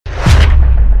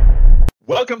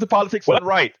Welcome to Politics Done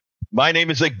Right. My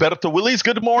name is Egberto Willies.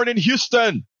 Good morning,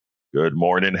 Houston. Good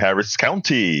morning, Harris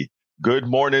County. Good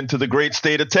morning to the great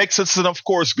state of Texas. And of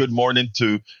course, good morning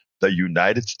to the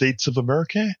United States of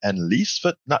America. And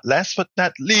last but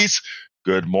not least,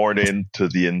 good morning to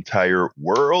the entire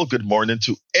world. Good morning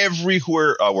to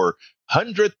everywhere our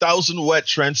 100,000 watt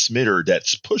transmitter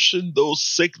that's pushing those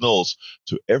signals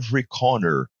to every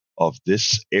corner of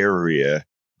this area.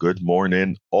 Good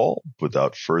morning, all.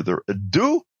 Without further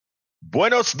ado,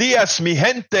 buenos dias, mi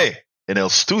gente, in el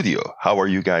studio. How are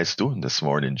you guys doing this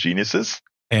morning, geniuses?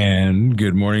 And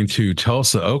good morning to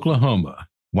Tulsa, Oklahoma.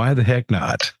 Why the heck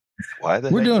not?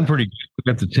 We're doing pretty good.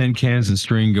 We got the tin cans and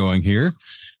string going here.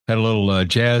 Had a little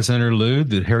jazz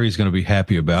interlude that Harry's going to be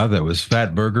happy about. That was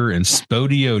Fat Burger and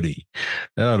Spodioti.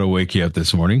 That ought to wake you up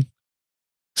this morning.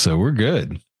 So we're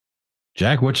good.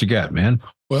 Jack, what you got, man?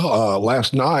 Well,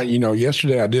 last night,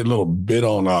 yesterday I did a little bit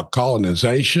on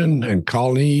colonization and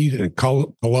colonies and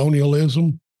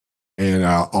colonialism. And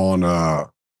on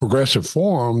Progressive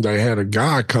Forum, they had a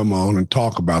guy come on and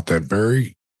talk about that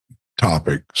very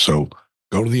topic. So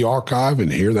go to the archive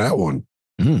and hear that one.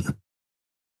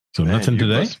 So man, nothing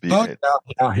today?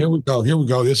 Now, here we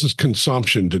go. This is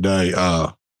consumption today.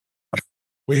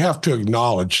 We have to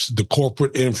acknowledge the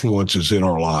corporate influences in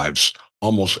our lives.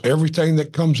 Almost everything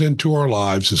that comes into our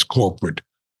lives is corporate,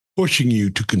 pushing you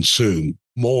to consume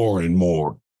more and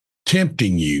more,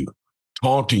 tempting you,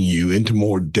 taunting you into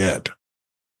more debt.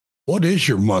 What is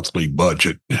your monthly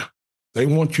budget? They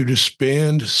want you to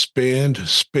spend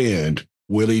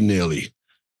willy-nilly.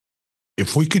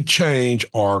 If we could change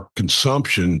our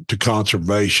consumption to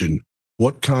conservation,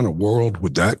 what kind of world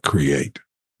would that create?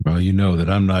 Well, you know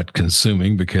that I'm not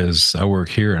consuming because I work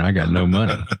here and I got no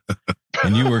money.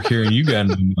 And you work here and you got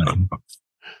no money.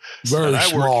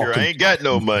 I work here, I ain't got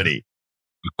no money.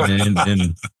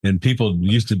 And people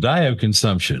used to die of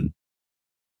consumption.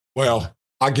 Well,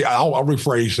 I'll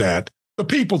rephrase that. The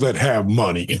people that have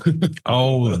money.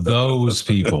 Oh, those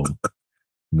people.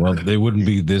 Well, they wouldn't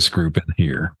be this group in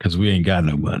here because we ain't got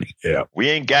no money. Yeah, we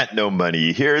ain't got no money.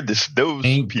 You hear this? Those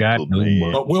ain't people, got no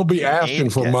money. But we'll be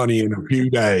asking for money in a few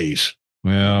days.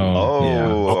 Well,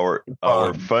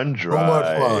 our fund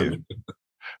drive. Fun.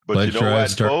 But Blood you know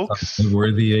what, folks?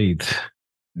 We're the 8th.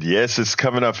 Yes, it's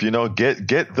coming up.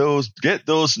 Get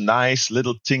those nice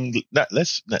little ting.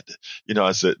 As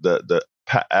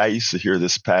I used to hear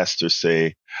this pastor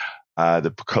say,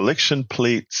 the collection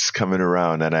plate's coming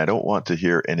around, and I don't want to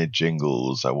hear any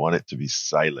jingles. I want it to be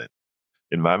silent.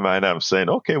 In my mind, I'm saying,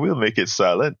 okay, we'll make it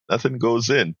silent. Nothing goes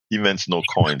in. He meant no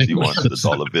coins. He wants the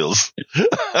dollar bills.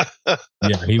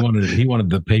 Yeah, he wanted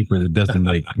the paper that doesn't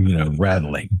make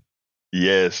rattling.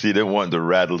 Yes, he didn't want the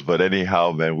rattles, but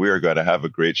anyhow, man, we are going to have a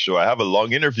great show. I have a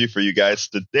long interview for you guys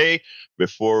today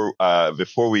before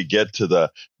we get to the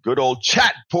good old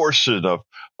chat portion of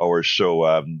our show.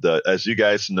 As you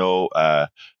guys know,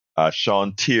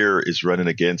 Sean Teare is running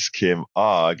against Kim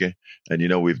Ogg,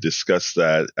 and we've discussed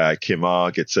that Kim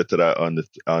Ogg, etc.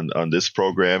 on this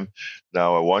program.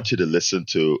 Now, I want you to listen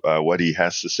to what he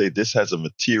has to say. This has a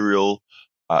material,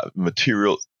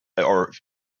 or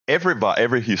every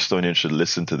Houstonian should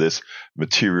listen to this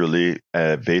materially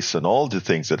based on all the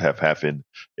things that have happened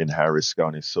in Harris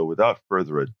County. So without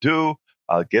further ado,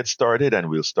 I'll get started and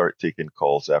we'll start taking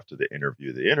calls after the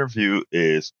interview. The interview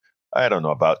is,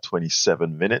 about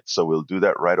 27 minutes. So we'll do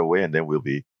that right away. And then we'll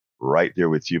be right there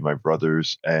with you, my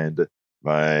brothers and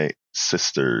my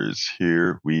sisters.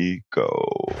 Here we go.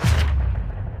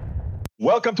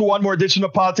 Welcome to one more edition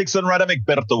of Politics Done Right. I'm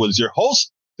Egberto Willies, your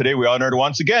host. Today, we honored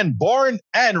once again, born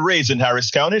and raised in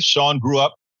Harris County. Sean grew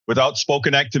up with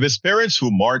outspoken activist parents who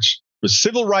marched for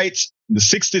civil rights in the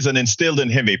 60s and instilled in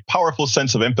him a powerful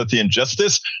sense of empathy and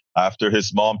justice. After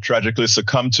his mom tragically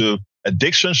succumbed to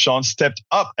addiction, Sean stepped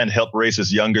up and helped raise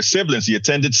his younger siblings. He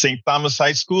attended St. Thomas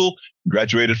High School,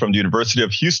 graduated from the University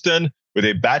of Houston with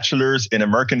a bachelor's in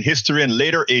American history and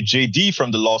later a JD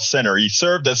from the Law Center. He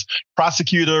served as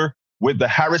prosecutor with the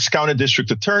Harris County District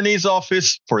Attorney's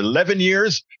Office for 11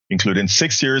 years, including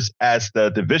 6 years as the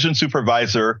division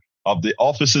supervisor of the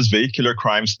office's Vehicular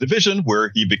Crimes Division, where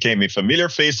he became a familiar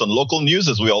face on local news,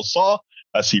 as we all saw,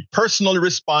 as he personally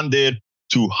responded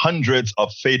to hundreds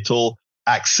of fatal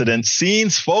accident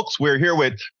scenes. Folks, we're here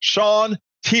with Sean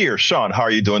Teare. Sean, how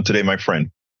are you doing today, my friend?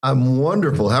 I'm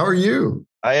wonderful. How are you?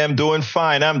 I am doing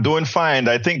fine.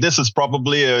 I think this is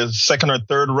probably a second or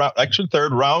third round, actually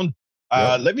third round.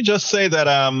 Yep. Let me just say that,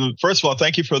 first of all,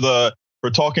 thank you for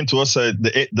talking to us.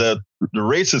 The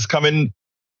race is coming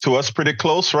to us pretty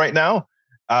close right now.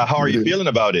 How are you feeling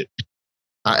about it?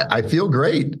 I feel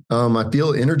great. I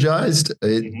feel energized.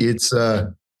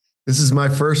 This This is my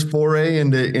first foray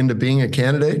into being a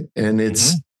candidate, and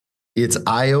it's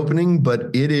eye-opening,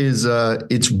 but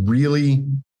it's really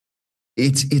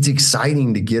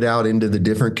exciting to get out into the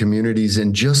different communities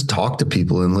and just talk to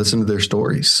people and listen to their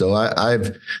stories. So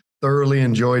I've thoroughly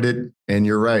enjoyed it. And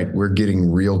you're right, we're getting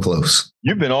real close.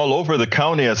 You've been all over the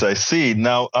county, as I see.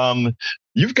 Now,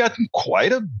 you've gotten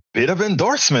quite a bit of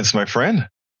endorsements, my friend.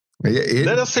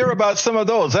 Let us hear about some of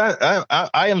those. I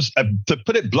am, to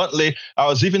put it bluntly, I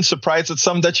was even surprised at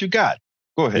some that you got.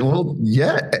 Go ahead. Well,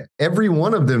 yeah, every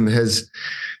one of them has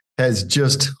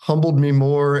just humbled me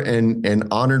more and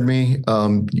honored me.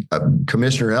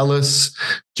 Commissioner Ellis,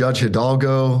 Judge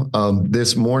Hidalgo,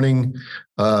 this morning,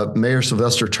 Mayor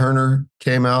Sylvester Turner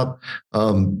came out.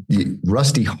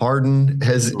 Rusty Hardin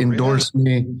has endorsed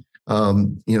me.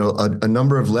 A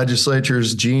number of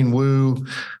legislatures, Gene Wu,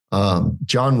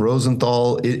 John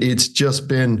Rosenthal.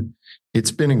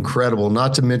 It's been incredible,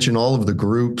 not to mention all of the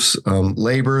groups.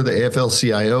 Labor, the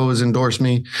AFL-CIO has endorsed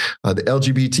me. The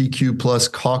LGBTQ plus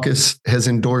caucus has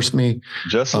endorsed me.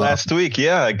 Just last week.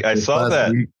 Yeah, I saw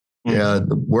that. Yeah,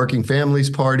 the Working Families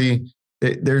Party.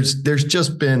 There's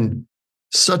just been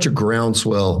such a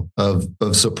groundswell of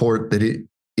support that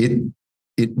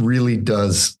it really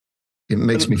does. It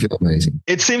makes me feel amazing.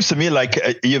 It seems to me like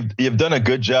you've done a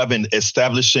good job in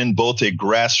establishing both a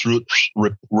grassroots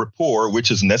rapport,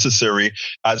 which is necessary,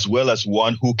 as well as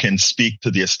one who can speak to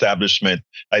the establishment.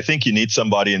 I think you need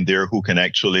somebody in there who can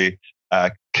actually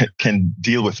can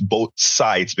deal with both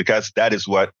sides, because that is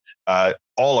what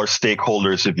all our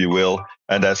stakeholders, if you will,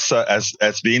 and as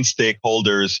being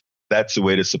stakeholders, that's the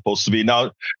way it's supposed to be.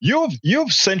 Now,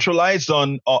 you've centralized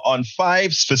on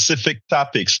 5 specific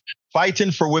topics: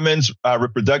 fighting for women's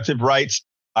reproductive rights,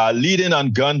 leading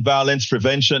on gun violence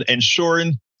prevention,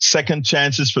 ensuring second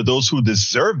chances for those who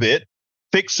deserve it,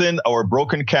 fixing our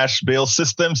broken cash bail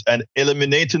systems, and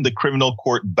eliminating the criminal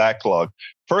court backlog.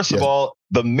 First of all,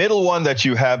 the middle one that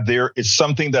you have there is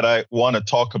something that I want to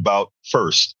talk about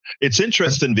first. It's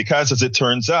interesting because, as it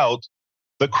turns out,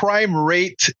 the crime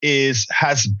rate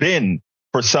has been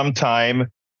for some time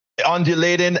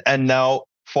undulating and now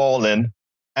falling.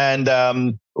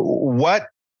 And what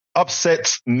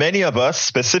upsets many of us,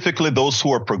 specifically those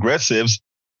who are progressives,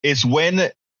 is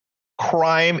when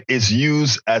crime is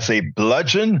used as a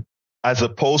bludgeon as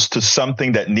opposed to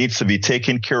something that needs to be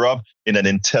taken care of in an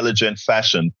intelligent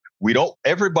fashion.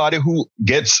 Everybody who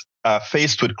gets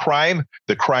faced with crime,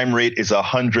 the crime rate is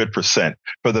 100%.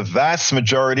 For the vast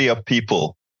majority of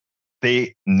people,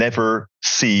 they never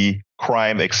see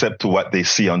crime except to what they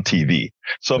see on TV.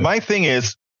 So my thing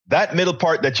is, that middle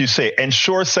part that you say,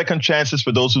 ensure second chances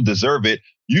for those who deserve it,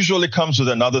 usually comes with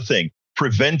another thing: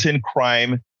 preventing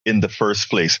crime in the first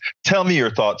place. Tell me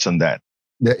your thoughts on that.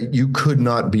 You could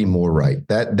not be more right.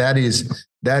 That is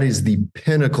the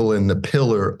pinnacle and the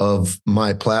pillar of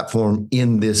my platform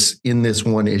in this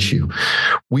one issue.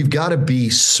 We've got to be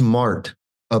smart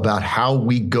about how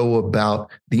we go about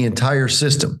the entire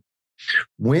system.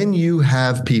 When you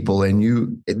have people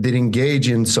that engage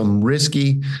in some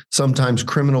risky, sometimes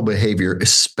criminal behavior,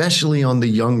 especially on the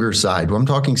younger side, I'm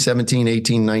talking 17,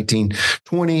 18, 19,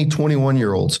 20,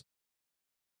 21-year-olds.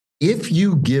 If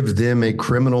you give them a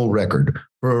criminal record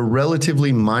for a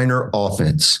relatively minor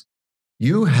offense,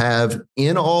 you have,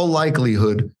 in all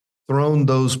likelihood, thrown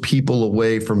those people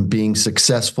away from being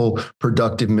successful,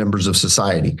 productive members of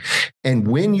society. And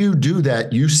when you do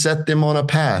that, you set them on a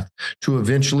path to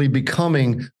eventually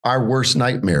becoming our worst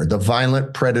nightmare, the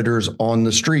violent predators on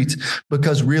the streets,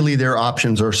 because really their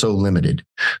options are so limited.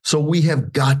 So we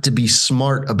have got to be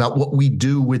smart about what we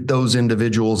do with those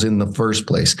individuals in the first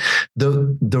place.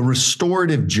 The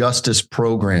restorative justice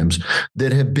programs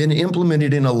that have been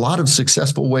implemented in a lot of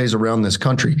successful ways around this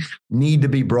country need to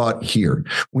be brought here.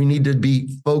 We need to be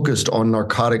focused on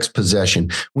narcotics possession.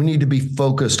 We need to be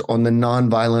focused on the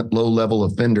nonviolent, low-level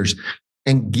offenders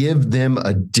and give them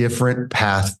a different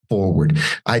path forward.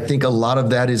 I think a lot of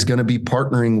that is going to be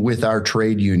partnering with our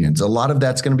trade unions. A lot of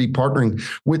that's going to be partnering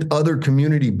with other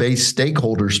community-based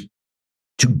stakeholders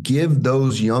to give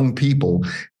those young people,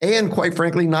 and quite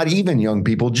frankly, not even young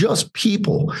people, just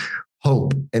people,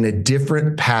 hope and a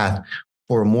different path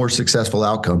for a more successful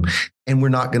outcome. And we're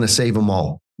not going to save them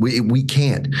all. We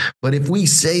can't. But if we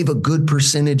save a good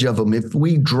percentage of them, if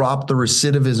we drop the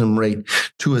recidivism rate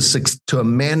to a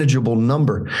manageable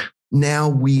number, now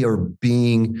we are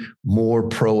being more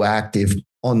proactive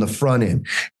on the front end.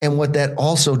 And what that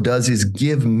also does is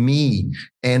give me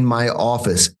and my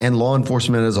office and law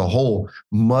enforcement as a whole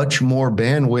much more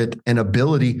bandwidth and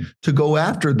ability to go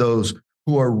after those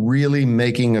who are really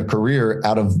making a career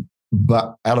out of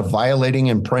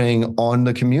violating and preying on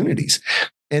the communities.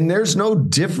 And there's no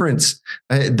difference.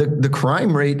 The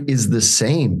crime rate is the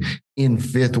same in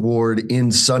Fifth Ward,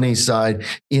 in Sunnyside,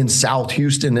 in South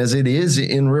Houston as it is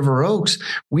in River Oaks.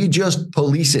 We just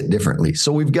police it differently.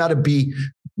 So we've got to be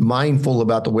mindful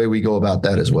about the way we go about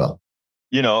that as well.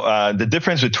 The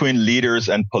difference between leaders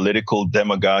and political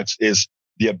demagogues is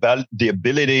the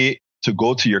ability to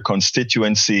go to your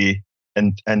constituency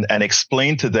and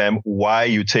explain to them why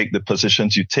you take the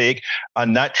positions you take,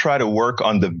 and not try to work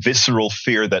on the visceral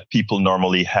fear that people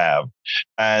normally have.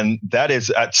 And that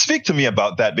is, speak to me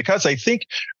about that, because I think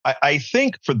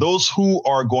for those who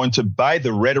are going to buy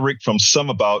the rhetoric from some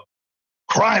about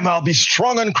crime, I'll be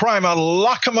strong on crime, I'll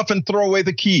lock them up and throw away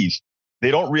the keys. They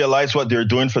don't realize what they're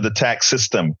doing for the tax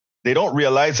system. They don't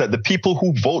realize that the people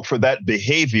who vote for that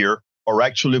behavior are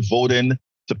actually voting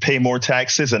to pay more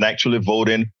taxes and actually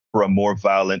voting for a more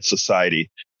violent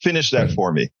society. Finish that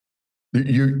for me.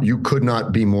 You could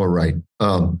not be more right.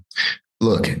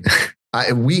 Look,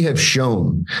 we have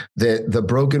shown that the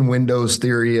broken windows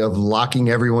theory of locking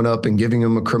everyone up and giving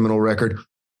them a criminal record,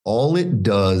 all it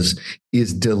does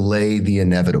is delay the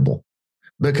inevitable,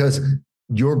 because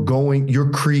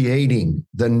you're creating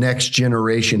the next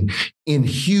generation in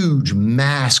huge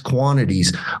mass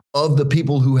quantities of the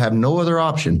people who have no other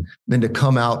option than to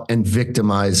come out and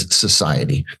victimize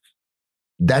society.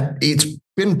 That it's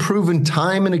been proven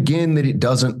time and again that it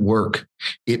doesn't work.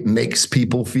 It makes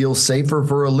people feel safer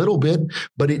for a little bit,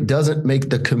 but it doesn't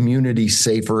make the community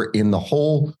safer in the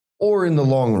whole or in the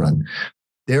long run.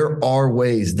 There are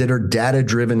ways that are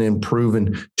data-driven and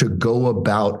proven to go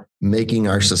about making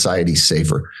our society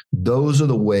safer. Those are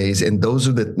the ways, and those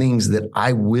are the things that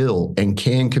I will and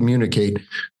can communicate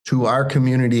to our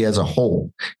community as a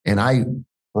whole. And I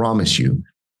promise you,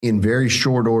 in very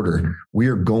short order, we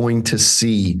are going to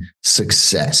see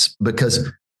success, because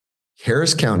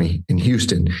Harris County in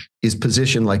Houston is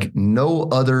positioned like no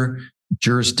other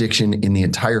jurisdiction in the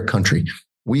entire country.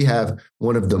 We have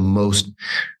one of the most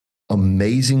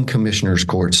amazing commissioners'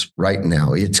 courts right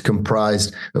now. It's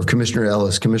comprised of Commissioner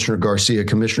Ellis, Commissioner Garcia,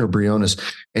 Commissioner Briones,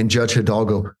 and Judge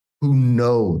Hidalgo, who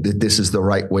know that this is the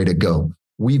right way to go.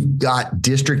 We've got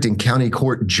district and county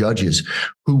court judges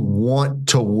who want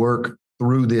to work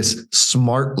through this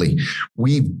smartly.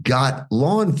 We've got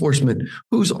law enforcement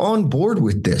who's on board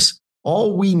with this.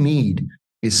 All we need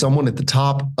is someone at the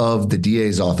top of the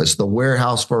DA's office, the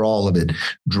warehouse for all of it,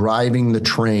 driving the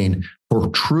train for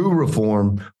true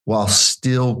reform while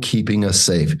still keeping us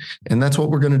safe. And that's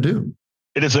what we're going to do.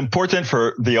 It is important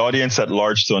for the audience at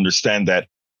large to understand that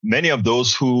many of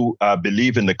those who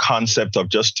believe in the concept of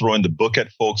just throwing the book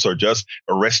at folks or just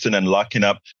arresting and locking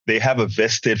up, they have a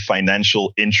vested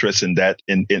financial interest in that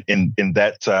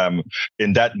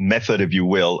that method, if you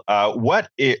will. What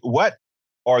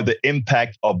are the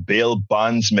impact of bail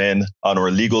bondsmen on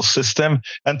our legal system?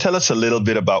 And tell us a little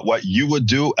bit about what you would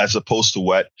do as opposed to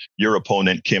what your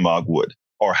opponent Kim Ogg would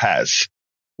or has.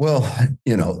 Well,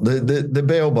 the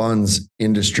bail bonds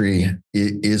industry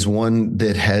is one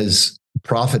that has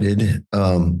profited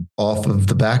off of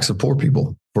the backs of poor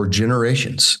people for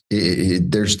generations.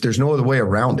 There's no other way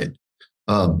around it.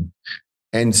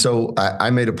 And so I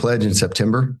made a pledge in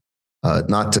September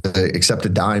not to accept a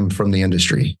dime from the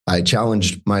industry. I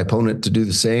challenged my opponent to do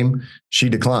the same. She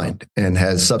declined and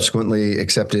has subsequently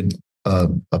accepted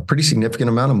a pretty significant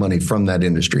amount of money from that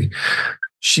industry.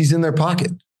 She's in their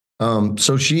pocket.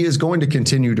 So she is going to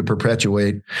continue to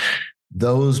perpetuate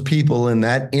those people in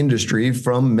that industry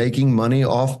from making money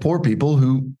off poor people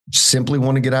who simply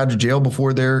want to get out of jail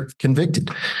before they're convicted.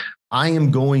 I am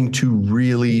going to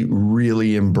really,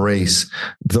 really embrace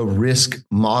the risk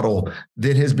model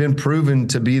that has been proven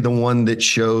to be the one that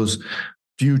shows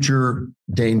future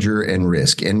danger and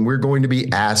risk. And we're going to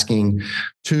be asking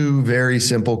two very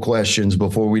simple questions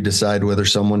before we decide whether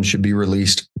someone should be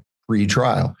released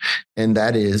pre-trial. And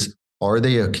that is, are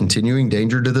they a continuing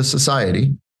danger to the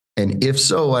society? And if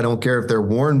so, I don't care if they're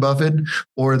Warren Buffett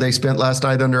or they spent last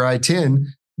night under I-10,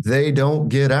 they don't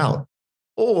get out.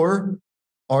 Or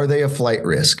are they a flight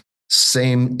risk?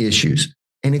 Same issues.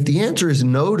 And if the answer is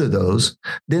no to those,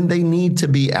 then they need to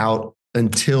be out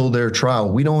until their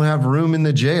trial. We don't have room in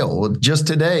the jail. Just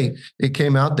today, it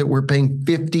came out that we're paying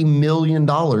 $50 million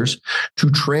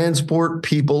to transport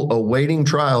people awaiting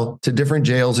trial to different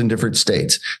jails in different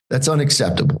states. That's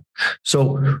unacceptable.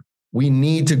 So we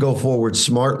need to go forward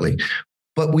smartly.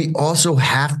 But we also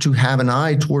have to have an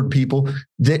eye toward people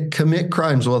that commit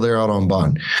crimes while they're out on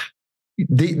bond.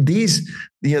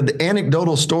 The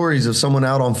anecdotal stories of someone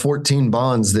out on 14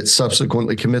 bonds that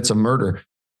subsequently commits a murder,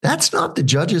 that's not the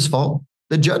judge's fault.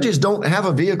 The judges don't have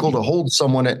a vehicle to hold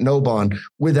someone at no bond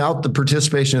without the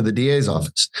participation of the DA's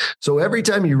office. So every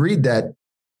time you read that,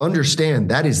 understand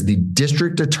that is the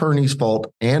district attorney's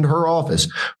fault and her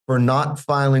office for not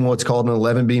filing what's called an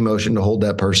 11B motion to hold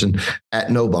that person at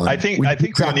no bond. I think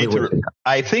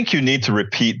you need to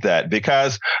repeat that,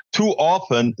 because too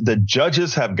often the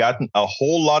judges have gotten a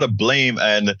whole lot of blame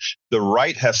and the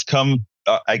right has come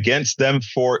against them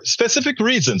for specific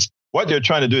reasons. What they're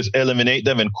trying to do is eliminate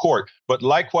them in court. But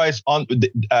likewise,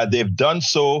 they've done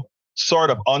so sort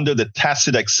of under the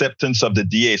tacit acceptance of the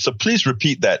DA. So please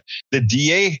repeat that. The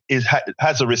DA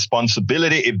has a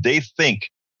responsibility, if they think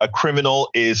a criminal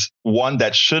is one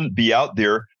that shouldn't be out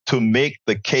there, to make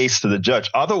the case to the judge.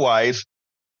 Otherwise,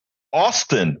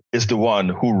 Austin is the one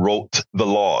who wrote the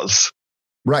laws.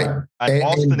 Right. And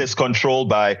Austin is controlled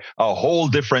by a whole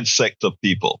different sect of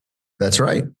people. That's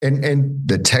right. And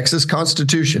the Texas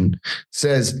Constitution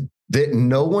says that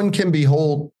no one can be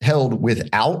held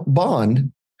without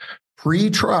bond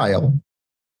pre-trial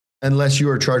unless you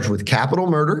are charged with capital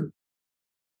murder,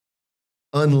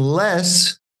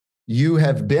 unless you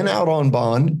have been out on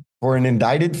bond for an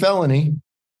indicted felony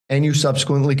and you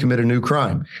subsequently commit a new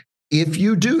crime. If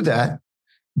you do that,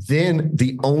 then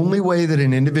the only way that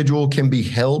an individual can be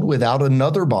held without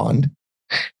another bond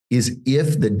is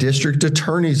if the district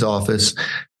attorney's office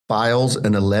files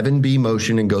an 11B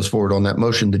motion and goes forward on that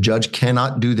motion. The judge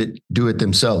cannot do it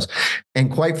themselves.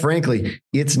 And quite frankly,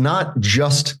 it's not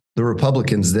just the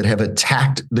Republicans that have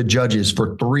attacked the judges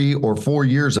for 3 or 4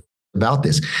 years about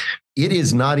this. It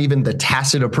is not even the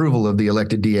tacit approval of the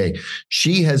elected DA.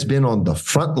 She has been on the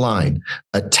front line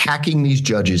attacking these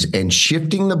judges and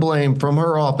shifting the blame from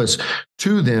her office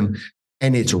to them.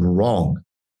 And it's wrong.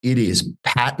 It is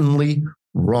patently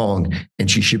wrong.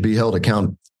 And she should be held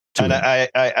accountable. And I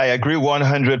agree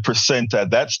 100%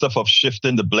 that stuff of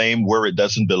shifting the blame where it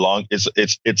doesn't belong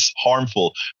it's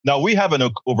harmful. Now, we have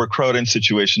an overcrowding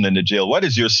situation in the jail. What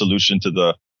is your solution to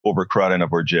the overcrowding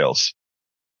of our jails?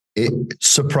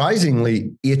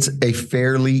 Surprisingly, it's a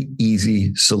fairly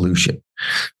easy solution.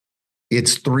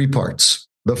 It's 3 parts.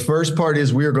 The first part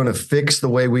is we are going to fix the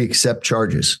way we accept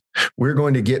charges. We're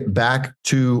going to get back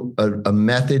to a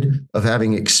method of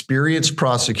having experienced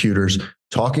prosecutors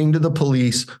talking to the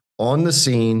police on the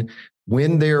scene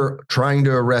when they're trying to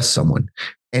arrest someone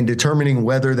and determining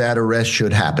whether that arrest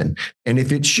should happen. And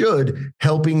if it should,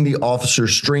 helping the officer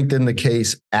strengthen the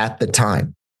case at the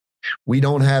time. We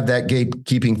don't have that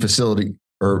gatekeeping facility,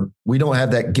 or we don't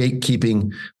have that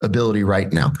gatekeeping ability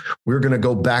right now. We're going to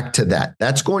go back to that.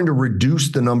 That's going to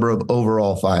reduce the number of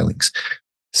overall filings.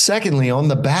 Secondly, on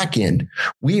the back end,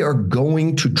 we are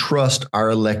going to trust our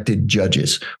elected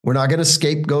judges. We're not going to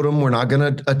scapegoat them. We're not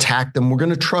going to attack them. We're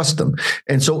going to trust them.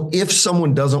 And so if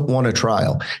someone doesn't want a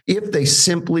trial, if they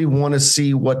simply want to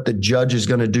see what the judge is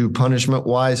going to do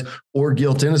punishment-wise or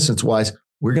guilt-innocence-wise,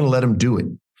 we're going to let them do it,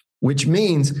 which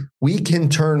means we can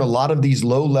turn a lot of these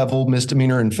low-level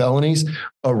misdemeanor and felonies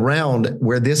around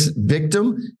where this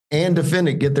victim and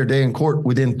defendant get their day in court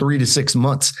within 3 to 6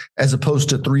 months, as opposed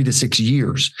to 3 to 6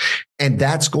 years. And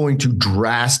that's going to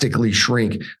drastically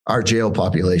shrink our jail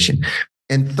population.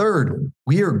 And third,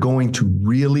 we are going to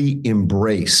really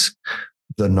embrace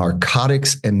the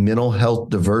narcotics and mental health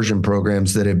diversion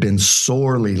programs that have been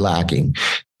sorely lacking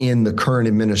in the current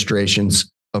administration's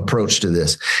approach to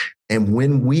this. And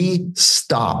when we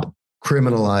stop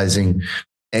criminalizing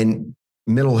and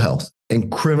mental health and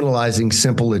criminalizing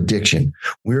simple addiction,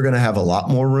 we're going to have a lot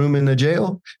more room in the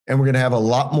jail, and we're going to have a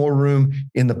lot more room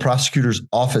in the prosecutor's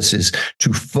offices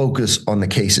to focus on the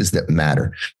cases that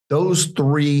matter. Those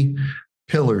 3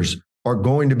 pillars are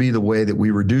going to be the way that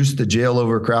we reduce the jail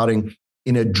overcrowding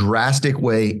in a drastic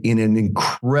way in an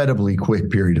incredibly quick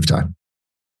period of time.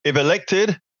 If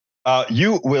elected,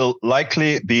 you will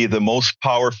likely be the most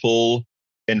powerful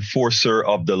enforcer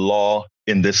of the law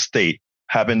in this state,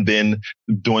 having been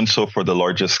doing so for the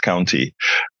largest county.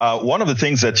 One of the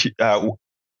things that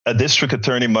a district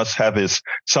attorney must have is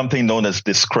something known as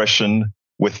discretion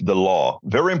with the law.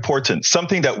 Very important.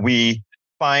 Something that we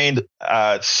find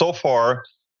so far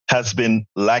has been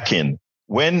lacking.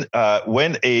 When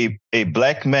a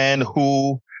black man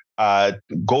who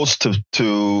goes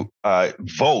to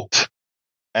vote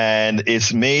and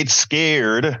is made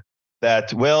scared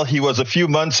that, well, he was a few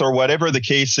months or whatever the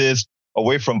case is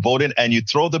away from voting, and you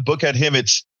throw the book at him,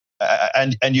 it's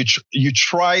and you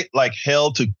try like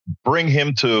hell to bring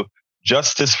him to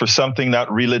justice for something not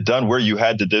really done where you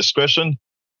had the discretion.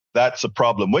 That's a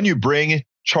problem. When you bring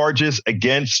charges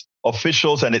against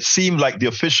officials, and it seemed like the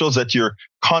officials that you're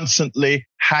constantly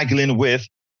haggling with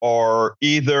are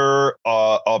either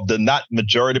of the not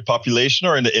majority population,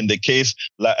 or in the case,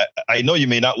 I know you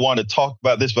may not want to talk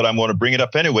about this, but I'm going to bring it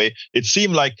up anyway. It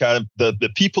seemed like the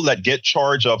people that get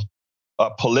charge of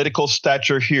political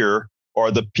stature here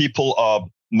are the people of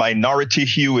minority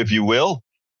hue, if you will,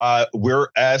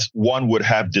 whereas one would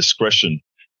have discretion.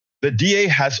 The DA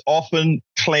has often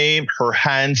claimed her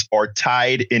hands are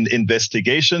tied in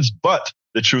investigations, but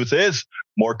the truth is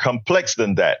more complex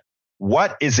than that.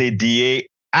 What is a DA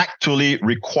actually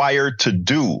required to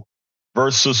do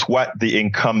versus what the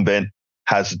incumbent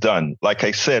has done? Like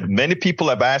I said, many people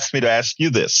have asked me to ask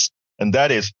you this, and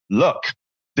that is, look,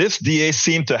 this DA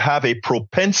seemed to have a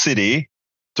propensity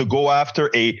to go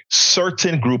after a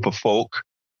certain group of folk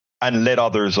and let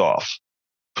others off.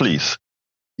 Please.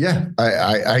 Yeah,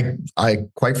 I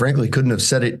quite frankly couldn't have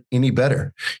said it any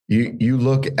better. You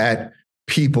look at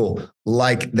people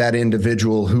like that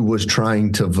individual who was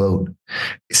trying to vote,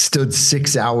 stood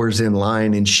 6 hours in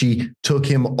line, and she took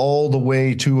him all the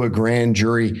way to a grand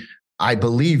jury, I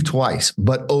believe twice,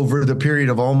 but over the period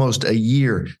of almost a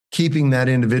year, keeping that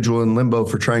individual in limbo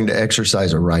for trying to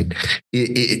exercise a right.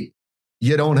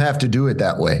 You don't have to do it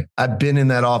that way. I've been in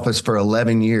that office for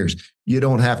 11 years. You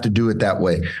don't have to do it that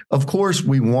way. Of course,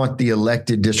 we want the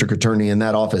elected district attorney in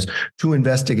that office to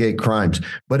investigate crimes,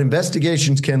 but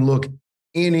investigations can look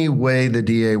any way the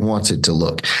DA wants it to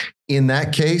look. In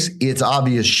that case, it's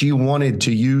obvious she wanted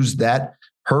to use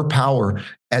her power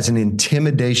as an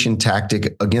intimidation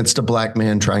tactic against a black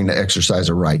man trying to exercise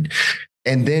a right.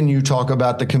 And then you talk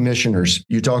about the commissioners,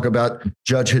 you talk about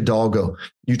Judge Hidalgo,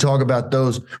 you talk about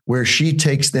those where she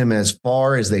takes them as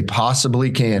far as they possibly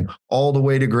can, all the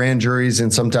way to grand juries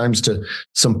and sometimes to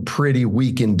some pretty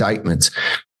weak indictments.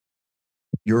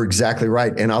 You're exactly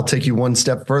right. And I'll take you one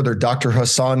step further. Dr.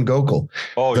 Hassan Gokul,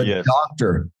 the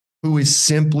doctor who is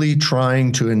simply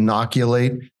trying to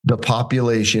inoculate the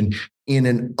population in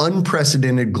an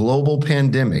unprecedented global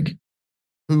pandemic,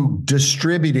 who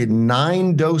distributed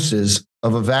 9 doses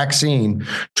of a vaccine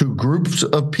to groups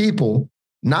of people,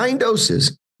 9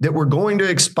 doses that were going to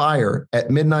expire at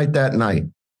midnight that night.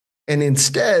 And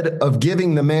instead of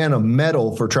giving the man a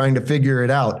medal for trying to figure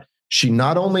it out, she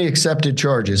not only accepted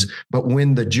charges, but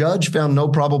when the judge found no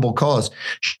probable cause,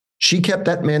 she kept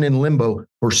that man in limbo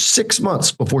for 6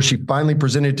 months before she finally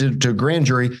presented it to a grand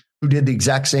jury who did the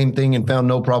exact same thing and found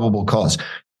no probable cause.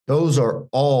 Those are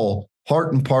all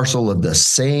part and parcel of the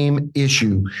same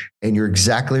issue. And you're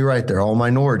exactly right. They're all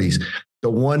minorities. The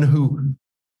one who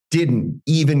didn't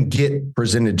even get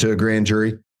presented to a grand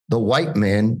jury, the white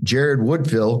man, Jared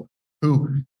Woodfill,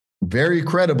 who very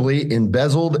credibly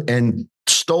embezzled and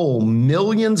stole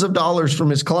millions of dollars from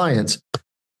his clients.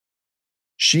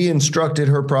 She instructed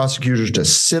her prosecutors to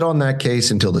sit on that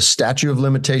case until the statute of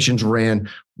limitations ran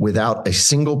without a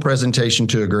single presentation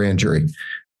to a grand jury.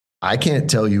 I can't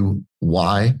tell you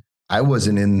why. I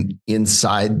wasn't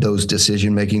inside those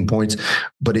decision-making points,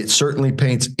 but it certainly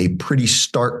paints a pretty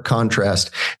stark contrast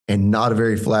and not a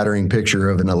very flattering picture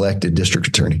of an elected district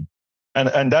attorney.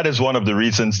 And that is one of the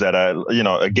reasons that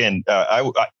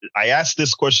I asked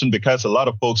this question because a lot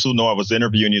of folks who know I was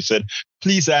interviewing you said,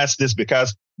 please ask this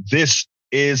because this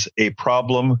is a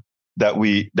problem that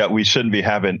we shouldn't be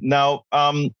having. Now,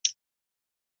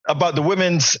 about the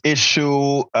women's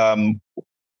issue,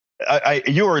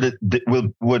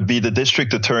 you would be the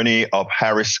district attorney of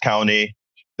Harris County.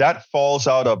 That falls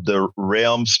out of the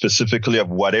realm specifically of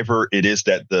whatever it is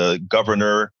that the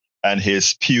governor and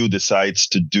his pew decides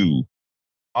to do.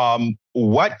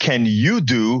 What can you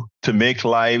do to make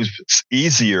lives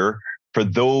easier for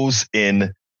those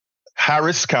in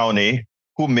Harris County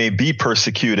who may be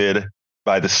persecuted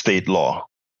by the state law?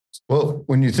 Well,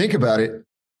 when you think about it,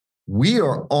 we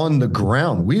are on the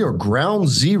ground. We are ground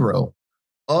zero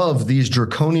of these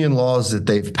draconian laws that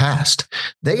they've passed.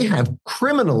 They have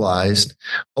criminalized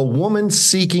a woman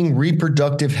seeking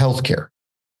reproductive health care.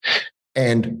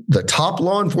 And the top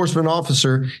law enforcement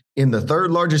officer in the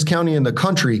 3rd largest county in the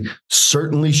country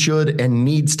certainly should and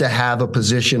needs to have a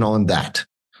position on that.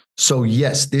 So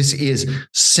yes, this is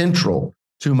central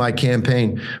to my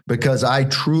campaign because I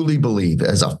truly believe,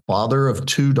 as a father of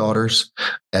 2 daughters,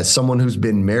 as someone who's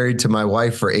been married to my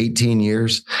wife for 18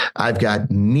 years, I've got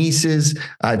nieces,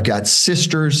 I've got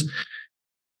sisters.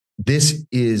 This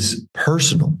is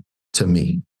personal to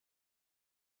me.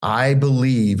 I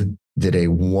believe that a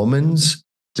woman's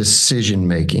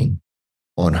decision-making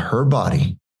on her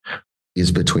body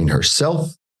is between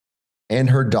herself and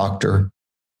her doctor,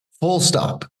 full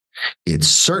stop. It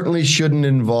certainly shouldn't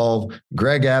involve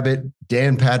Greg Abbott,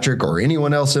 Dan Patrick, or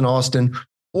anyone else in Austin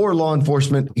or law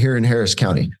enforcement here in Harris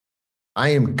County. I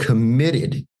am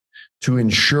committed to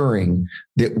ensuring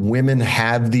that women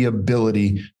have the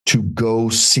ability to go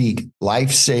seek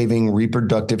life-saving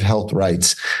reproductive health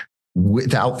rights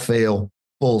without fail,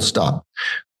 full stop.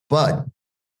 But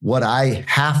what I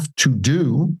have to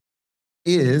do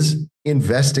is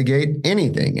investigate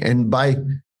anything. And by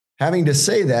having to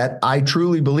say that, I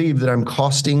truly believe that I'm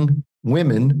costing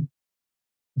women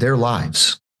their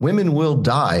lives. Women will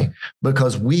die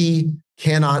because we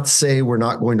cannot say we're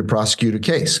not going to prosecute a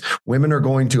case. Women are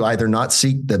going to either not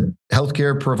seek the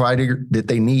healthcare provider that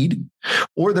they need,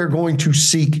 or they're going to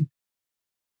seek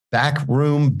back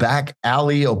room, back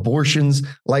alley abortions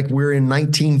like we're in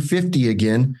 1950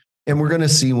 again, and we're going to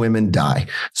see women die.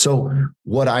 So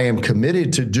what I am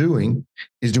committed to doing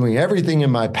is doing everything in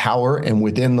my power and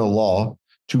within the law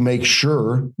to make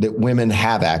sure that women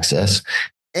have access.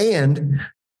 And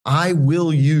I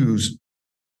will use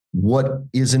what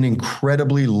is an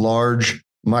incredibly large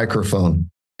microphone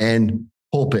and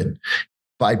pulpit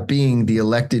by being the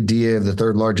elected DA of the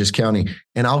third largest county.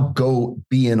 And I'll go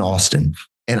be in Austin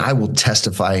and I will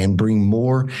testify and bring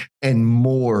more and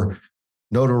more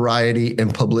notoriety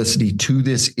and publicity to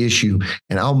this issue.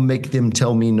 And I'll make them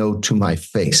tell me no to my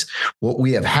face. What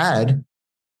we have had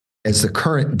as the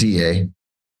current DA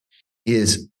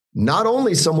is not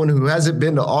only someone who hasn't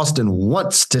been to Austin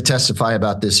once to testify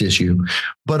about this issue,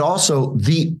 but also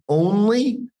the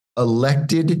only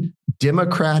elected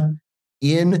Democrat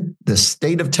in the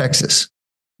state of Texas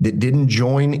that didn't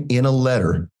join in a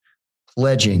letter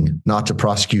pledging not to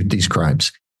prosecute these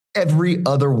crimes. Every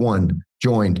other one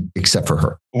joined except for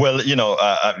her. Well,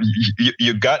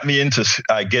 you got me into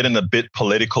getting a bit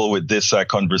political with this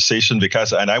conversation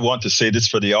because, and I want to say this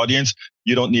for the audience,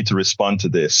 you don't need to respond to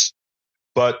this.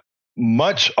 But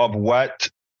much of what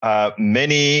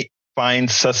many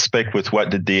find suspect with what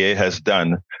the DA has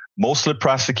done, mostly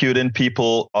prosecuting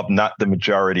people of not the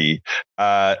majority,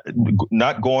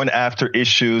 not going after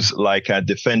issues like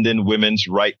defending women's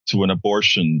right to an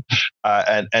abortion,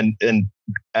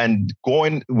 and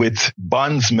going with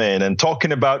bondsmen and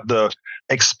talking about the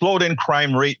exploding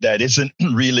crime rate that isn't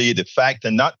really the fact,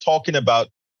 and not talking about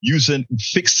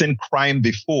fixing crime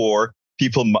before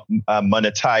people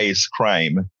monetize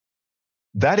crime.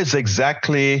 That is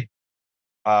exactly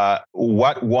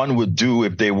what one would do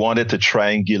if they wanted to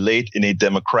triangulate in a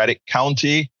Democratic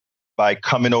county by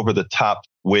coming over the top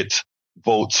with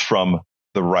votes from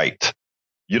the right.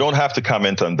 You don't have to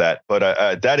comment on that,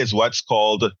 but that is what's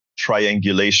called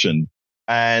triangulation.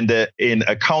 And in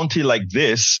a county like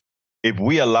this, if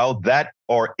we allow that,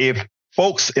 or if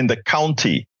folks in the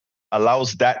county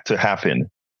allows that to happen,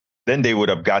 then they would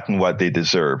have gotten what they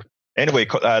deserve. Anyway,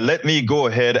 let me go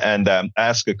ahead and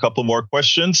ask a couple more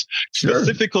questions. Sure.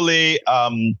 Specifically,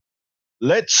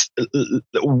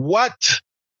 what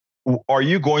are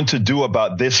you going to do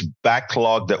about this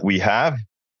backlog that we have?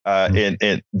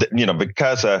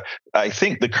 Because I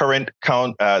think the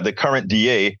current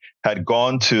DA had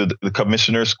gone to the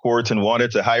commissioner's court and wanted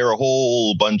to hire a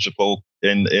whole bunch of folk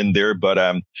in there.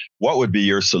 But what would be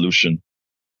your solution?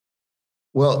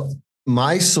 Well,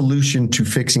 my solution to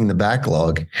fixing the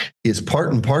backlog is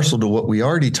part and parcel to what we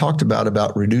already talked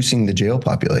about reducing the jail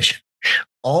population.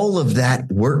 All of that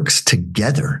works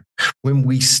together. When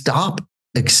we stop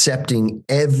accepting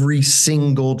every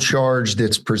single charge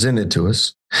that's presented to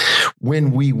us,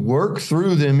 when we work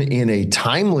through them in a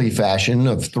timely fashion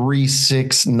of 3,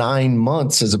 6, 9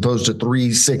 months, as opposed to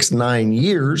 3, 6, 9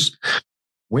 years,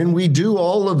 when we do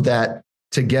all of that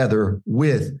together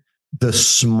with the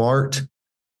smart,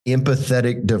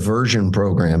 empathetic diversion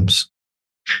programs,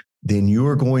 then you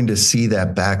are going to see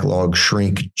that backlog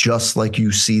shrink just like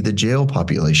you see the jail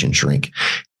population shrink,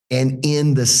 and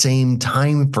in the same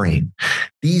time frame.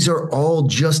 These are all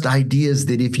just ideas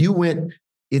that if you went,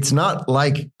 it's not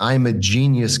like I'm a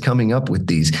genius coming up with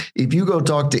these. If you go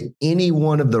talk to any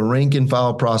one of the rank and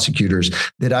file prosecutors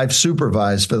that I've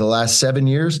supervised for the last 7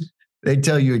 years, they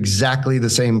tell you exactly the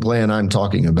same plan I'm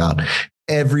talking about.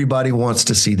 Everybody wants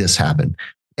to see this happen.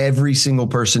 Every single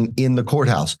person in the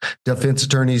courthouse, defense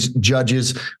attorneys,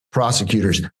 judges,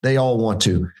 prosecutors, they all want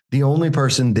to. The only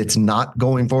person that's not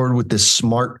going forward with this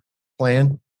smart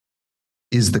plan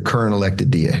is the current elected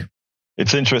DA.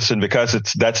 It's interesting because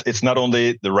it's not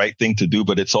only the right thing to do,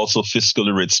 but it's also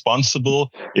fiscally responsible.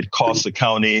 It costs the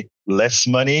county less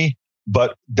money,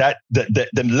 but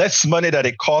the less money that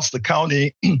it costs the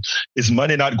county is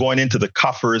money not going into the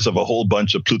coffers of a whole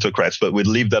bunch of plutocrats. But we'd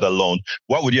leave that alone.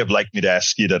 What would you have liked me to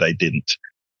ask you that I didn't?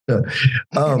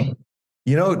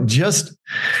 Just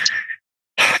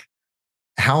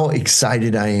how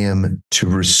excited I am to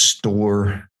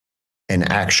restore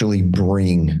and actually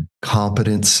bring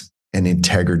competence and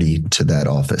integrity to that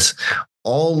office.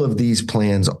 All of these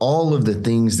plans, all of the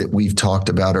things that we've talked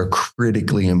about are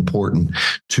critically important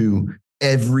to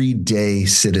everyday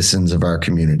citizens of our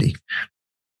community.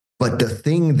 But the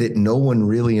thing that no one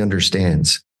really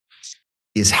understands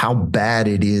is how bad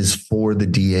it is for the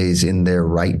DAs in there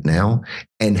right now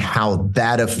and how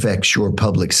that affects your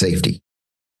public safety.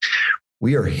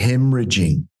 We are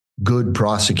hemorrhaging good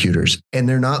prosecutors, and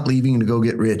they're not leaving to go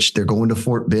get rich. They're going to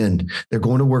Fort Bend. They're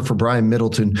going to work for Brian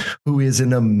Middleton, who is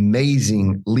an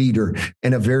amazing leader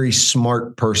and a very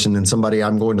smart person and somebody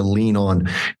I'm going to lean on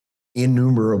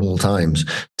innumerable times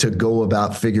to go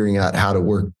about figuring out how to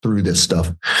work through this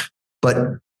stuff.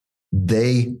 But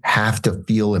they have to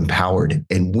feel empowered.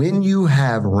 And when you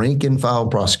have rank and file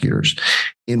prosecutors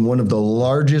in one of the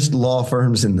largest law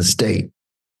firms in the state,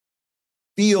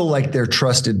 feel like they're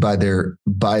trusted by their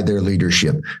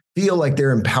leadership, feel like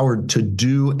they're empowered to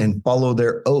do and follow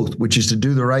their oath, which is to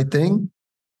do the right thing,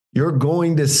 you're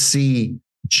going to see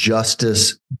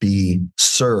justice be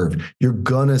served. You're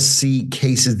going to see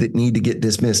cases that need to get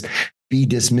dismissed be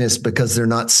dismissed because they're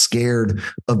not scared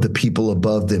of the people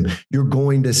above them. You're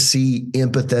going to see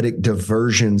empathetic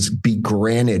diversions be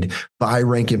granted by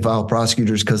rank and file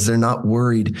prosecutors because they're not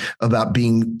worried about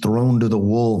being thrown to the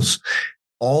wolves.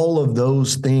 All of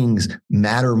those things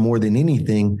matter more than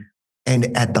anything.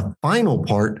 And at the final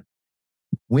part,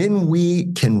 when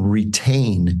we can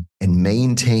retain and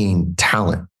maintain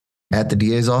talent at the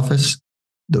DA's office,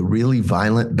 the really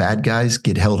violent bad guys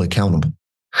get held accountable.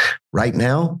 Right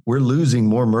now, we're losing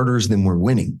more murders than we're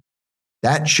winning.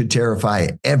 That should terrify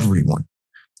everyone.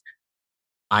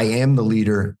 I am the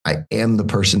leader. I am the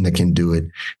person that can do it.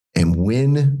 And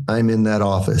when I'm in that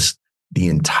office, the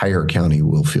entire county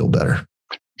will feel better.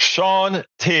 Sean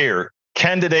Teare,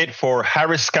 candidate for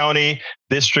Harris County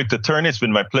District Attorney. It's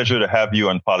been my pleasure to have you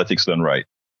on Politics Done Right.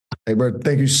 Hey, Bert,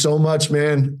 thank you so much,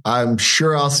 man. I'm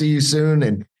sure I'll see you soon,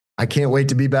 and I can't wait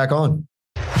to be back on.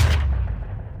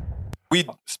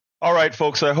 All right,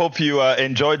 folks, I hope you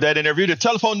enjoyed that interview. The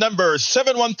telephone number is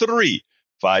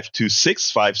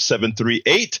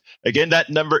 713-526-5738. Again, that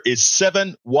number is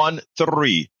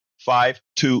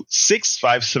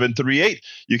 713-526-5738.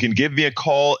 You can give me a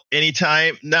call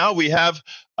anytime. Now we have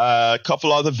a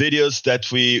couple other videos that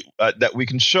we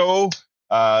can show.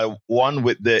 One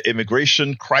with the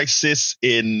immigration crisis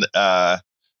in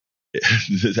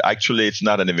actually, it's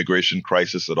not an immigration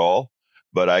crisis at all,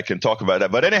 but I can talk about that.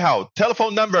 But anyhow,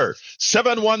 telephone number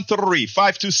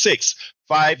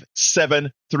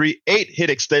 713-526-5738. Hit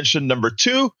extension number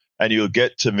 2, and you'll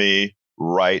get to me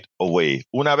right away.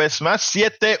 Una vez más,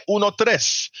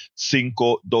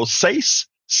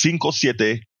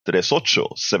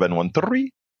 713-526-5738.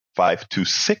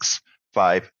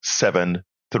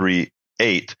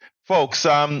 713-526-5738. Folks,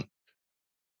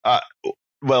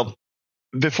 well,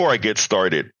 before I get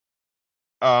started,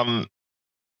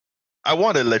 I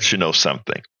want to let you know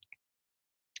something.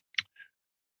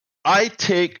 I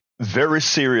take very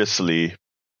seriously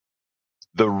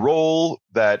the role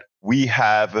that we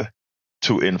have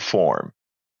to inform.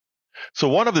 So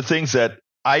one of the things that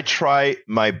I try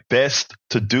my best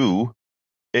to do,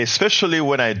 especially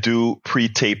when I do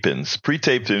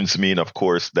pre-tapings mean, of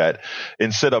course, that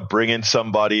instead of bringing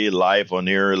somebody live on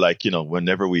air, like,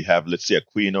 whenever we have, let's say,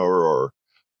 Aquino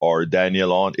or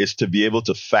Daniel on, is to be able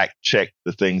to fact check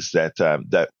the things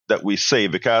that we say,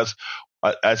 because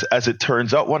as it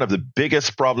turns out, one of the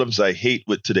biggest problems I hate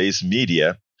with today's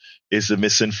media is the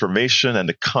misinformation and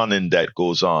the conning that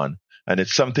goes on. And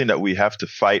it's something that we have to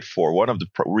fight for. One of the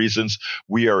reasons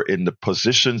we are in the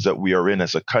positions that we are in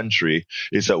as a country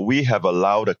is that we have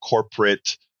allowed a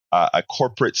corporate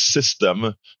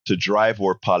system to drive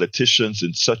our politicians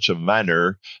in such a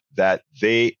manner that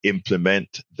they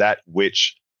implement that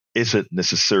which isn't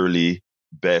necessarily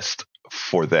best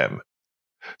for them.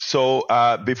 So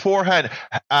beforehand,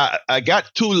 I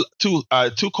got two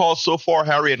calls so far,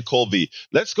 Harry and Colby.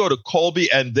 Let's go to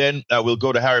Colby, and then we'll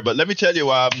go to Harry. But let me tell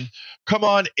you, come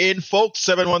on in, folks,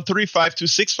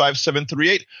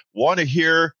 713-526-5738. Want to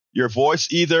hear your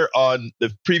voice either on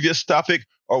the previous topic,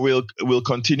 or we'll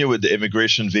continue with the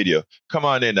immigration video. Come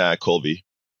on in, Colby.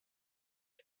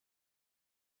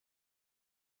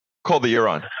 Colby, you're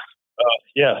on.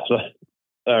 Yeah. So,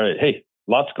 all right. Hey,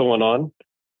 lots going on.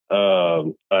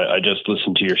 I just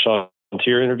listened to your Sean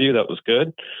Teare interview. That was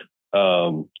good.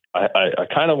 I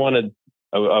kind of wanted,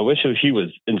 I wish if he was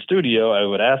in studio, I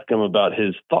would ask him about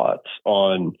his thoughts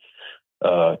on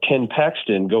Ken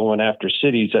Paxton going after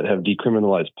cities that have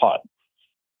decriminalized pot.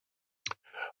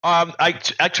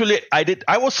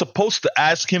 I was supposed to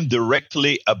ask him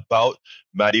directly about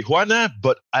marijuana,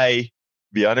 but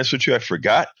be honest with you, I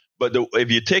forgot. But if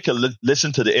you take a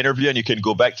listen to the interview, and you can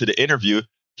go back to the interview,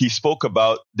 he spoke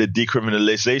about the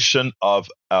decriminalization of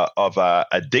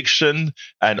addiction,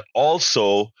 and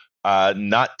also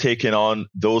not taking on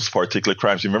those particular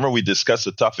crimes. Remember, we discussed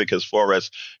the topic as far as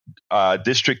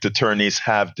district attorneys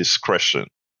have discretion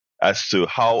as to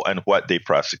how and what they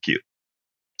prosecute.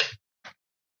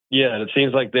 Yeah, and it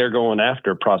seems like they're going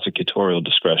after prosecutorial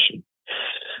discretion.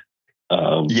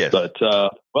 Yes. But,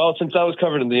 well, since I was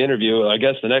covered in the interview, I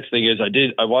guess the next thing is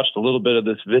I watched a little bit of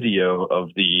this video of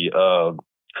the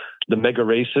mega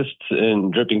racists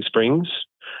in Dripping Springs.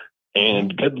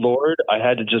 And good Lord, I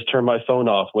had to just turn my phone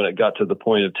off when it got to the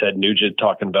point of Ted Nugent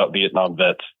talking about Vietnam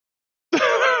vets.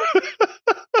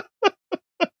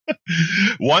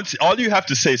 Once, all you have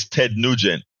to say is Ted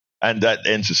Nugent, and that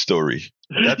ends the story.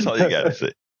 That's all you got to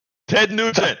say. Ted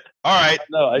Nugent. All right.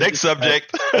 No, next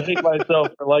subject. I hate myself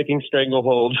for liking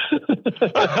Stranglehold.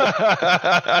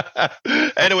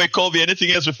 Anyway, Colby,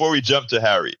 anything else before we jump to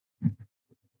Harry?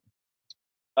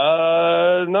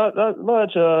 Not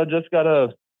much.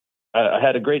 I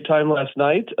had a great time last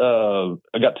night. I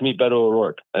got to meet Beto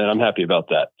O'Rourke, and I'm happy about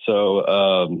that. So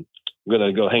I'm going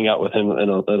to go hang out with him in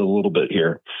a little bit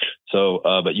here. So,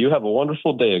 but you have a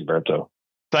wonderful day, Egberto.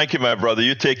 Thank you, my brother.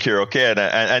 You take care, okay?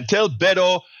 And tell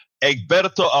Beto,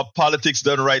 Egberto of Politics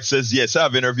Done Right says yes.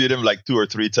 I've interviewed him like 2 or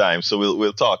 3 times, so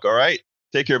we'll talk. All right.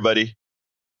 Take care, buddy.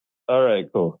 All right,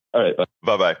 cool. All right,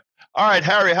 bye bye. All right,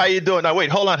 Harry, how you doing? Now wait,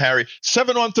 hold on, Harry.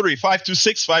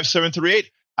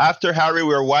 713-526-5738. After Harry,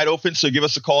 we're wide open, so give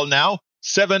us a call now.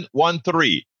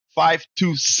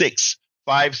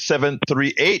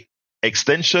 713-526-5738.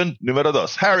 Extension numero 2.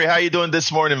 Harry, how you doing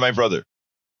this morning, my brother?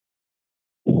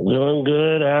 Doing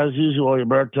good as usual,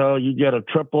 Roberto. You get a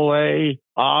AAA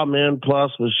Amen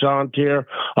plus with Sean Teare.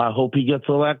 I hope he gets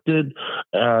elected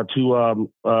to do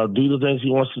the things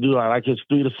he wants to do. I like his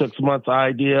 3 to 6 months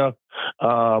idea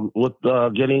with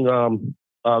getting the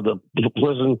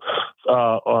prison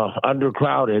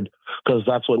undercrowded, because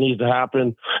that's what needs to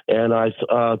happen. And I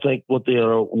think with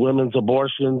the women's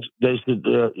abortions, they should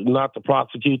not to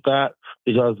prosecute that,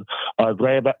 because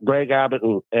Greg Abbott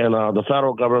and the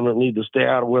federal government need to stay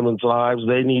out of women's lives.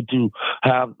 They need to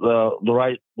have the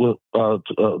right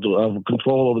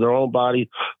control over their own body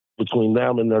between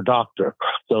them and their doctor.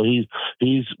 So he's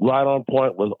right on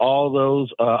point with all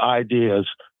those ideas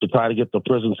to try to get the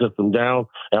prison system down.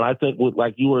 And I think,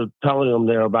 like you were telling them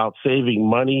there about saving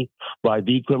money by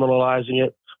decriminalizing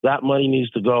it, that money needs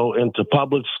to go into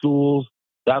public schools.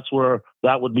 That's where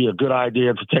that would be a good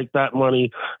idea, to take that money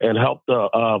and help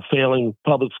the failing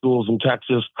public schools in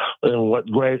Texas, and what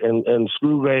Greg and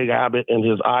screw Greg Abbott and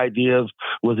his ideas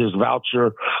with his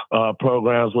voucher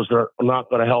programs, which are not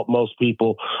going to help most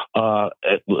people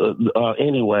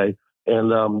anyway.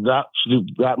 And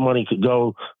that money could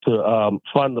go to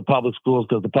fund the public schools,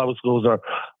 because the public schools are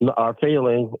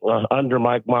failing under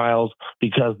Mike Miles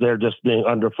because they're just being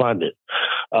underfunded.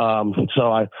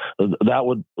 So that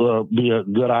would be a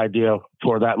good idea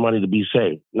for that money to be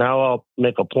saved. Now I'll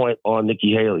make a point on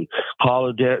Nikki Haley.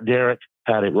 Caller Derek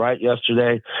had it right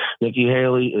yesterday. Nikki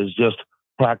Haley is just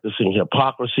practicing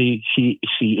hypocrisy. She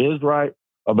is right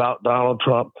about Donald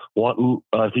Trump wanting,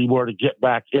 if he were to get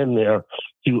back in there,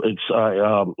 to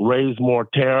raise more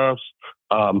tariffs,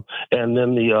 and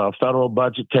then the federal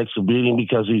budget takes a beating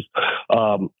because he's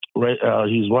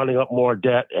running up more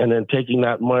debt, and then taking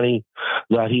that money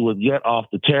that he would get off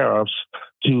the tariffs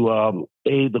to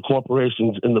aid the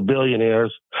corporations and the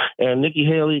billionaires. And Nikki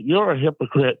Haley, you're a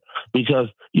hypocrite, because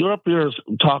you're up here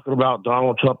talking about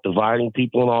Donald Trump dividing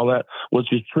people and all that,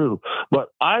 which is true.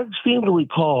 But I seem to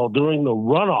recall during the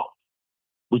runoff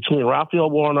between Raphael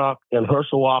Warnock and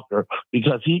Herschel Walker,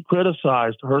 because he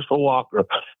criticized Herschel Walker,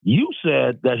 you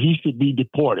said that he should be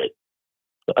deported.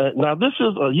 Now, this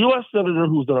is a U.S. senator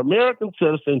who's an American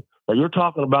citizen that you're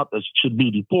talking about that should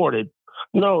be deported.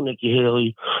 No, Nikki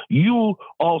Haley, you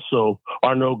also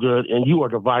are no good, and you are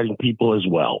dividing people as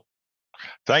well.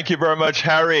 Thank you very much,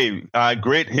 Harry.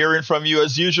 Great hearing from you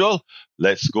as usual.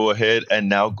 Let's go ahead and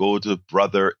now go to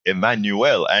Brother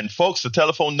Emmanuel. And folks, the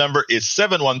telephone number is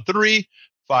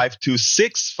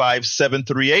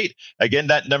 713-526-5738. Again,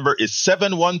 that number is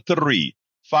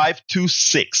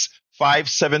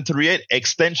 713-526-5738,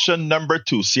 extension number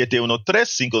 2,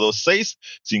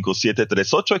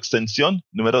 713-526-5738, extensión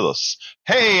número 2.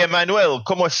 Hey, Emmanuel,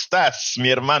 ¿cómo estás, mi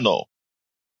hermano?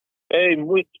 Hey,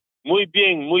 muy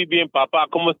bien, papá.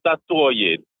 ¿Cómo estás tú,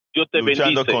 oye? Dios te bendice.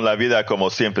 Luchando con la vida como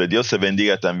siempre. Dios te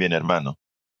bendiga también, hermano.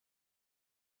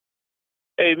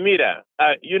 Hey, mira,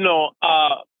 that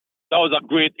was a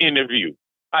great interview.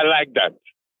 I like that.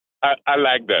 I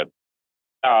like that.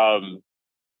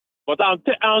 But I'll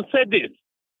say this.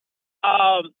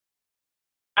 I've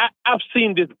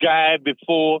seen this guy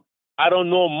before. I don't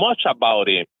know much about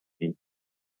him.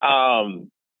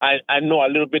 I know a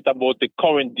little bit about the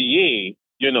current DA.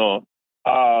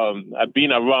 I've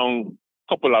been around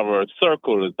a couple of our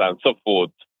circles and so forth.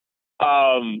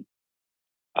 But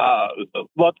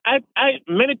I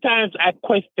many times I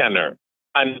question her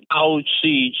and how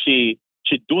she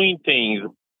doing things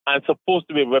and supposed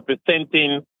to be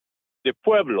representing the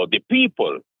pueblo, the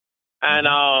people. And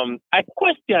I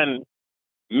question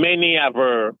many of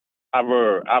her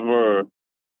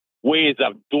ways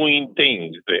of doing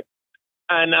things.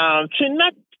 And she's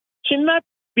not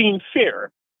being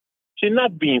fair. She's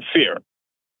not being fair.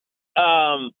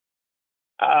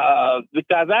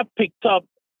 Because I picked up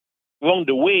along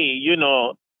the way,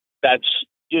 that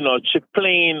she's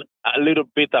playing a little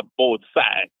bit of both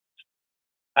sides.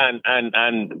 And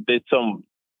there's some,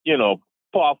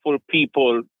 powerful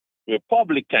people,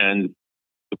 Republicans,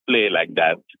 to play like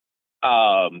that.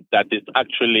 That is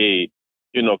actually,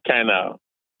 kind of,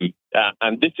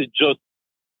 and this is just,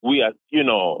 we are,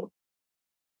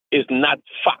 it's not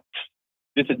facts.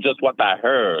 This is just what I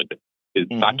heard is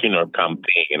backing our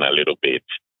campaign a little bit.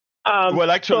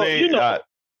 Well, actually, so,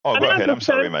 go ahead. I'm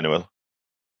sorry, Emmanuel.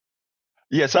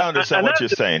 Yes, I understand what you're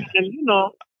saying. And,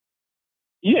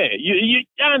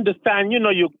 I understand,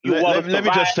 let me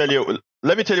just tell you.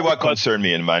 Let me tell you what concerned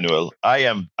me, Emmanuel.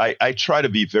 I try to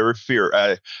be very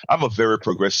fair. I'm a very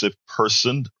progressive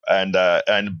person,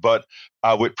 but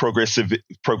with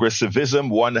progressivism,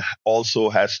 one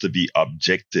also has to be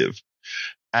objective.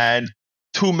 And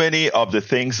too many of the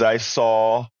things I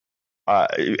saw,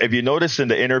 if you notice in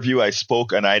the interview I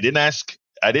spoke, and I didn't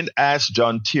ask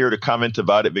John Teare to comment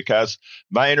about it because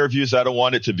my interviews, I don't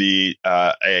want it to be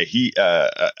an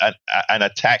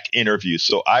attack interview.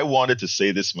 So I wanted to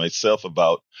say this myself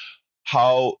about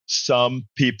how some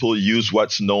people use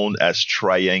what's known as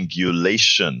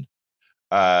triangulation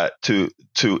to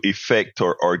effect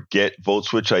or get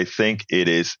votes, which I think it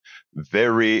is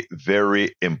very,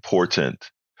 very important.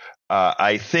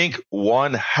 I think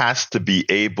one has to be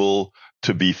able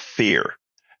to be fair.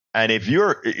 And if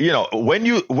you're, when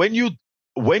you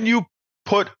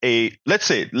put let's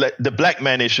say the black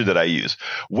man issue that I use,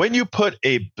 when you put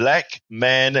a black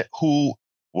man who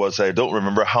was, I don't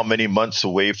remember how many months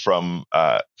away from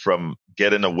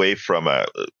getting away from I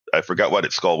forgot what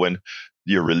it's called when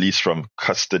you're released from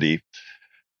custody,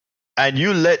 and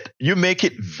you make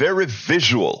it very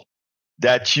visual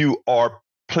that you are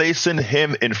placing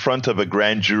him in front of a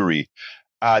grand jury.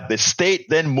 The state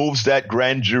then moves that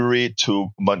grand jury to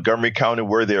Montgomery County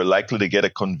where they're likely to get a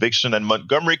conviction. And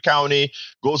Montgomery County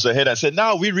goes ahead and said,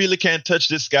 no, we really can't touch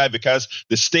this guy because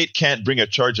the state can't bring a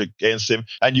charge against him.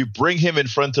 And you bring him in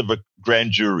front of a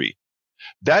grand jury.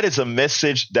 That is a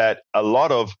message that a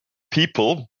lot of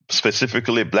people,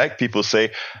 specifically black people,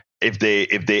 say, if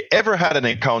they ever had an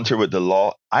encounter with the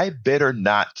law, I better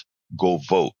not go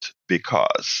vote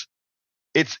because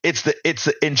it's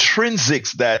the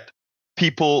intrinsics that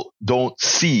people don't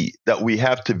see that we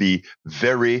have to be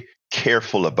very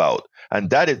careful about. And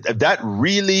that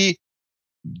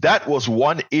was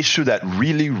one issue that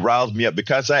really riled me up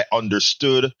because I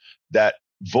understood that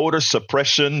voter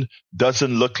suppression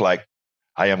doesn't look like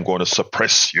I am going to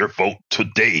suppress your vote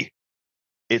today.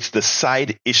 It's the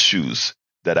side issues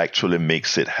that actually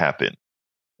makes it happen.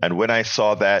 And when I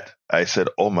saw that, I said,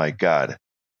 oh my God,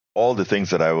 all the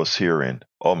things that I was hearing.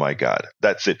 Oh my God,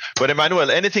 that's it. But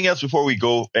Emmanuel, anything else before we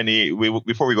go?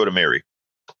 Before we go to Mary?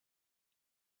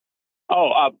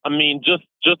 Oh, just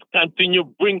continue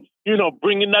bringing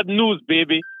that news,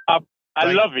 baby. I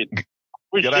love it.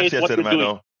 Appreciate what you're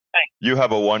doing. You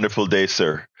have a wonderful day,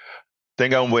 sir.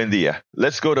 Tenga un buen día.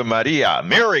 Let's go to Maria.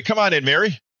 Mary, come on in,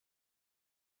 Mary.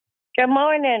 Good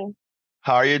morning.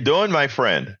 How are you doing, my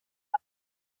friend?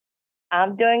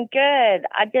 I'm doing good.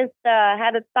 I just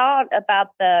had a thought about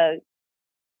the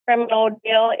criminal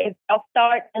deal. If I'll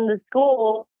start in the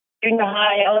school, junior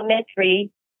high,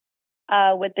 elementary,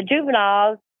 with the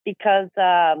juveniles, because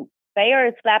they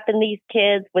are slapping these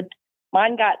kids with.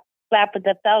 Mine got slapped with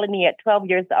a felony at 12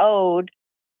 years old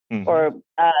for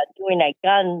doing a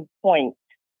gun point,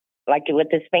 like with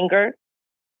his finger.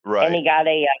 Right. And he got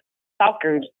a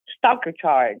stalker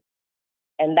charge.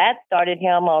 And that started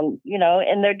him on,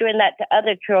 and they're doing that to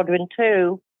other children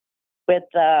too, with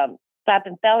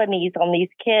slapping felonies on these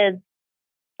kids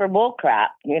for bullcrap,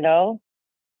 and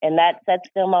that sets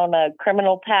them on a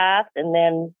criminal path. And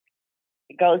then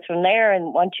it goes from there.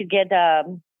 And once you get that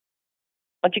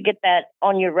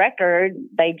on your record,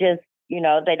 they just,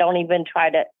 they don't even try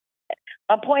to.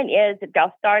 My point is, if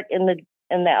y'all start in the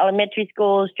elementary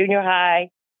schools, junior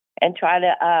high, and try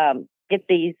to get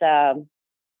these.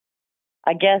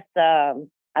 I guess, I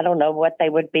don't know what they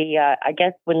would be. I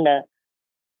guess when the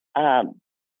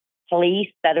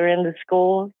police that are in the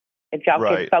schools. If y'all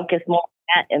could focus more on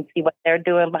that and see what they're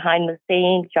doing behind the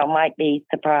scenes, y'all might be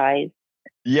surprised.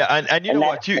 Yeah, and you know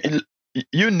what?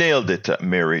 You nailed it,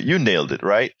 Mary. You nailed it,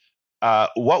 right?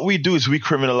 What we do is we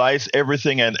criminalize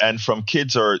everything, and from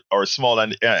kids are small.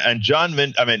 And Sean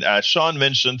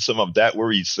mentioned some of that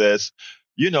where he says,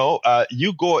 you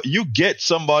get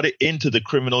somebody into the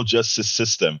criminal justice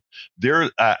system,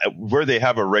 where they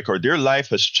have a record, their life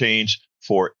has changed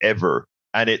forever,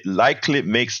 and it likely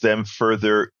makes them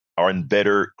further and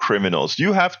better criminals.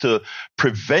 You have to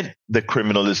prevent the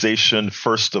criminalization,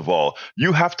 first of all.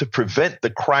 You have to prevent the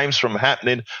crimes from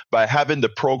happening by having the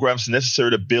programs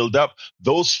necessary to build up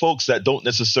those folks that don't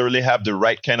necessarily have the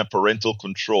right kind of parental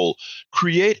control.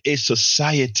 Create a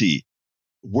society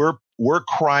where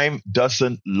crime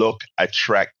doesn't look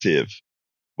attractive.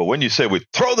 But when you say we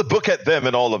throw the book at them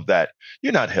and all of that,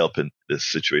 you're not helping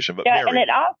this situation. But Mary, and it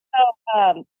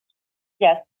also,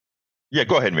 yes. Yeah,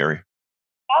 go ahead, Mary.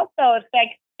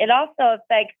 It also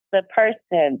affects the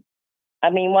person.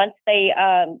 I mean, once they,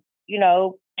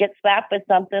 get slapped with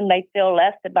something, they feel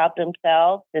less about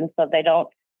themselves. And so they don't,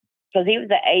 because he was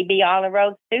an AB honor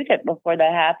roll student before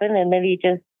that happened. And then he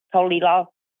just totally lost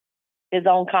his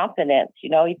own confidence. He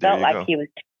felt like he was,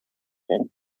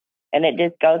 and it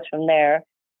just goes from there.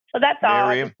 So that's all.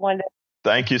 I just wanted to.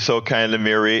 Thank you so kindly,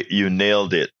 Mary. You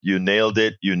nailed it. You nailed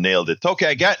it. Okay,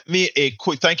 I got me a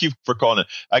quick, thank you for calling.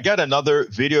 I got another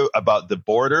video about the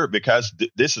border because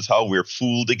this is how we're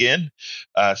fooled again.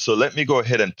 So let me go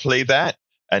ahead and play that,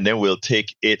 and then we'll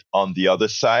take it on the other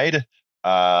side.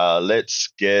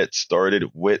 Let's get started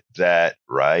with that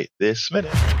right this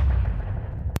minute.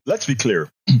 Let's be clear.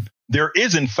 There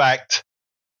is, in fact,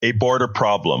 a border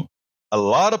problem. A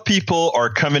lot of people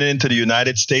are coming into the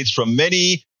United States from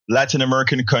many Latin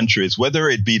American countries, whether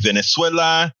it be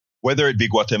Venezuela, whether it be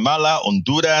Guatemala,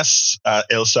 Honduras,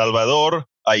 El Salvador,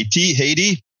 Haiti,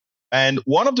 Haiti. And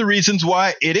one of the reasons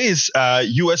why it is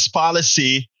U.S.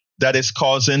 policy that is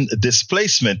causing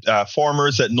displacement,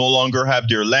 farmers that no longer have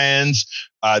their lands,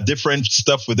 different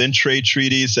stuff within trade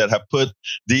treaties that have put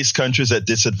these countries at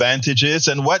disadvantages.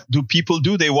 And what do people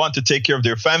do? They want to take care of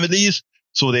their families,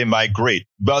 so they migrate.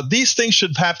 But these things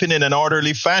should happen in an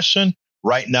orderly fashion.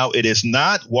 Right now, it is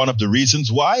not. One of the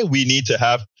reasons why we need to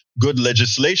have good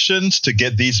legislations to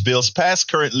get these bills passed.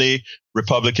 Currently,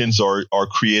 Republicans are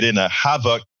creating a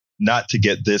havoc not to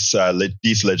get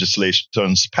these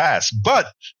legislations passed.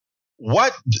 But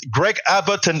what Greg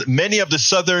Abbott and many of the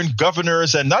Southern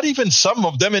governors, and not even some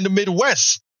of them in the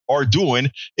Midwest, are doing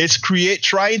is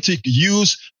trying to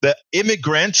use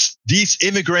these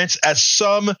immigrants as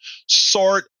some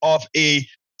sort of a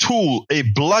tool, a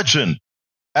bludgeon.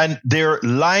 And they're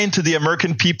lying to the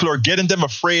American people or getting them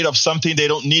afraid of something they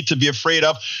don't need to be afraid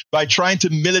of by trying to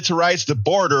militarize the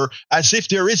border as if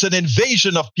there is an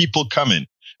invasion of people coming.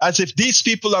 As if these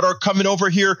people that are coming over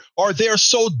here they're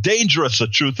so dangerous. The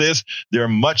truth is, they're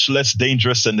much less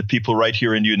dangerous than the people right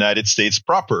here in the United States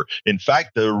proper. In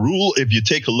fact, the rule, if you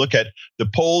take a look at the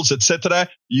polls, etc.,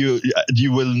 you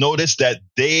will notice that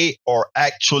they are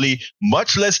actually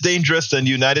much less dangerous than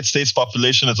the United States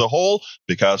population as a whole.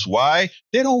 Because why?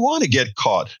 They don't want to get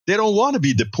caught. They don't want to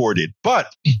be deported.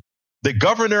 But the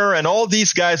governor and all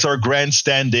these guys are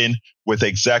grandstanding with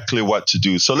exactly what to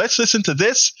do. So let's listen to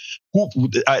this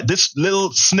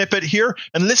little snippet here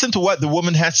and listen to what the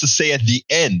woman has to say at the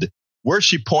end, where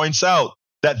she points out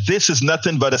that this is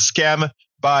nothing but a scam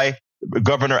by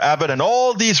Governor Abbott and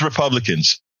all these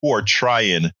Republicans who are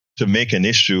trying to make an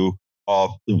issue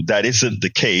of that isn't the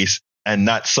case and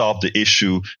not solve the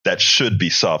issue that should be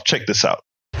solved. Check this out.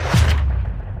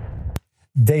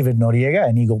 David Noriega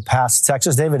in Eagle Pass,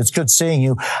 Texas. David, it's good seeing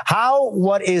you. How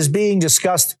what is being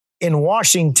discussed in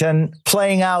Washington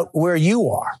playing out where you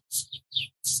are?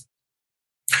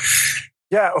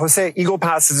 Yeah, Jose, Eagle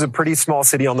Pass is a pretty small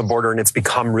city on the border, and it's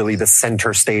become really the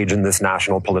center stage in this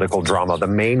national political drama. The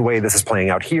main way this is playing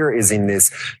out here is in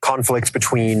this conflict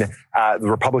between the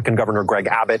Republican Governor Greg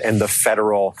Abbott and the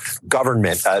federal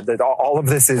government. All of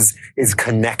this is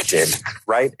connected,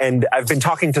 right? And I've been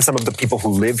talking to some of the people who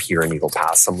live here in Eagle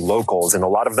Pass, some locals, and a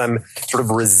lot of them sort of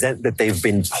resent that they've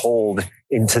been pulled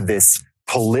into this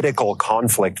political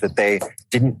conflict that they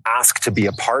didn't ask to be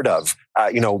a part of.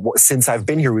 since I've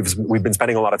been here, we've been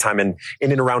spending a lot of time in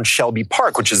and around Shelby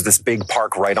Park, which is this big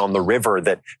park right on the river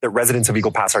that residents of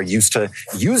Eagle Pass are used to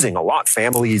using a lot.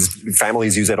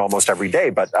 Families use it almost every day,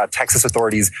 but Texas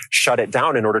authorities shut it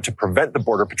down in order to prevent the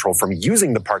Border Patrol from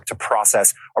using the park to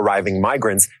process arriving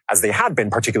migrants, as they had been,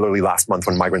 particularly last month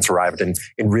when migrants arrived in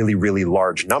really, really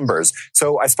large numbers.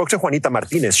 So I spoke to Juanita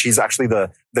Martinez. She's actually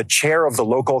the chair of the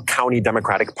local county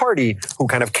Democratic Party, who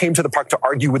kind of came to the park to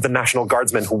argue with the National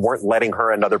Guardsmen who weren't letting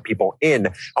her and other people in.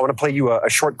 I want to play you a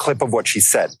short clip of what she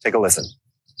said. Take a listen.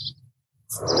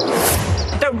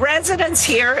 The residents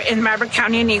here in Maverick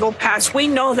County and Eagle Pass, we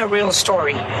know the real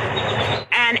story.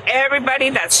 And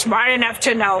everybody that's smart enough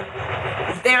to know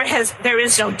there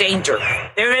is no danger.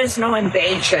 There is no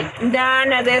invasion.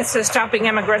 None of this is stopping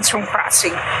immigrants from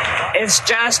crossing. It's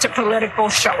just a political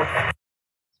show.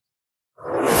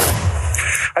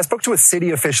 I spoke to a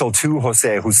city official too,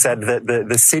 Jose, who said that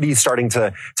the city is starting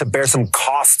to bear some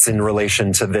costs in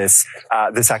relation to this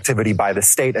activity by the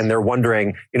state, and they're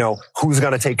wondering, who's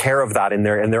going to take care of that in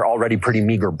their already pretty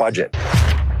meager budget.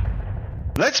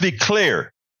 Let's be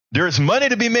clear. There's money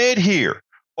to be made here.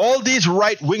 All these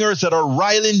right-wingers that are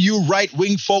riling you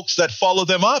right-wing folks that follow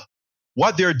them up,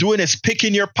 what they're doing is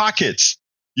picking your pockets.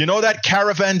 You know that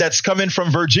caravan that's coming from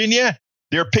Virginia?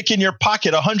 They're picking your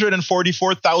pocket.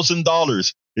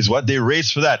 $144,000 is what they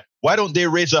raised for that. Why don't they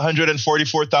raise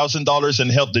 $144,000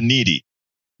 and help the needy?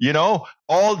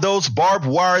 All those barbed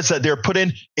wires that they're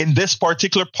putting in this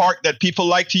particular park that people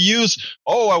like to use.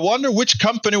 Oh, I wonder which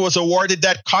company was awarded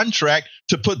that contract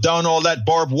to put down all that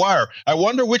barbed wire. I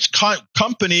wonder which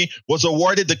company was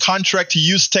awarded the contract to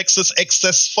use Texas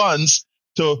excess funds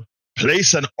to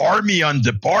place an army on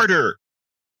the border.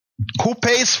 Who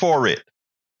pays for it?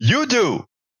 You do.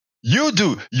 You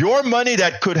do. Your money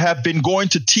that could have been going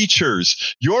to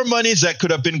teachers, your monies that could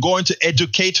have been going to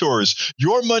educators,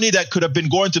 your money that could have been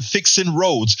going to fixing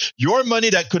roads, your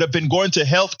money that could have been going to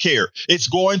healthcare, it's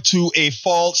going to a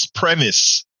false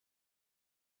premise.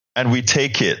 And we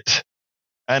take it.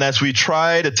 And as we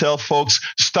try to tell folks,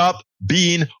 stop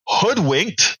being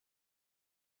hoodwinked,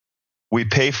 we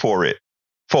pay for it.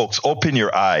 Folks, open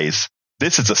your eyes.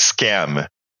 This is a scam.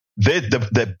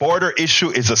 The border issue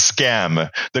is a scam.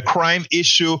 The crime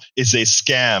issue is a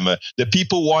scam. The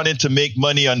people wanting to make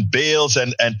money on bails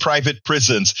and private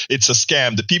prisons, it's a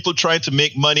scam. The people trying to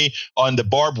make money on the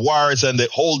barbed wires and the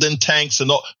holding tanks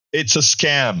and all, it's a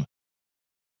scam.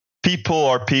 People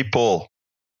are people.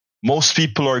 Most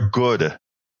people are good.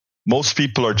 Most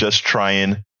people are just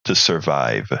trying to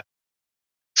survive.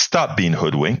 Stop being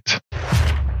hoodwinked.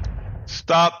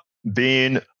 Stop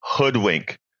being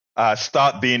hoodwinked.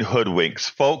 Stop being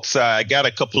hoodwinks. Folks, I got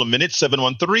a couple of minutes,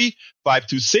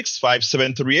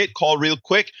 713-526-5738. Call real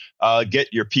quick.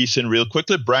 Get your piece in real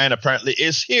quickly. Brian apparently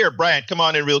is here. Brian, come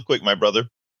on in real quick, my brother.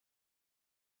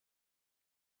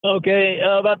 Okay.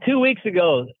 About 2 weeks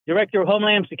ago, Director of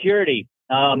Homeland Security,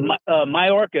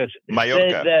 Mayorkas,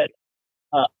 said that,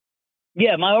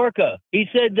 Mayorkas, he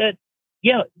said that,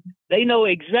 they know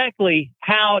exactly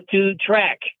how to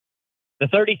track the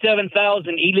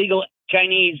 37,000 illegal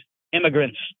Chinese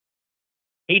immigrants.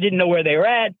 He didn't know where they were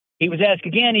at. He was asked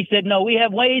again. He said, no, we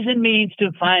have ways and means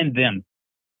to find them.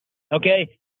 Okay.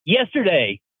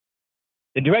 Yesterday,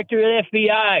 the director of the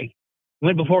FBI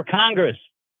went before Congress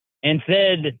and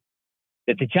said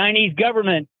that the Chinese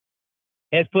government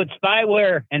has put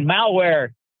spyware and malware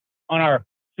on our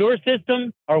sewer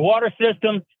system, our water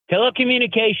system,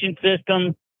 telecommunication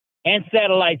system, and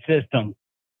satellite system.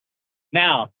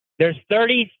 Now, there's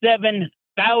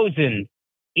 37,000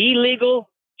 illegal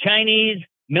Chinese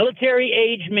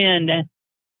military-age men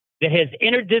that has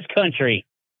entered this country.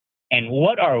 And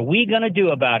what are we going to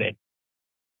do about it?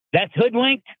 That's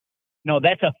hoodwinked? No,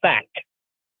 that's a fact.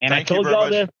 And I told you all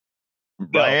this.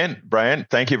 Brian,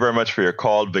 thank you very much for your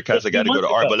call, because I got to go to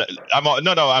Art. But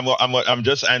I'm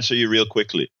just answering you real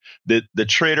quickly. The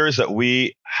traders that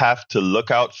we have to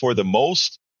look out for the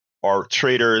most are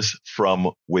traders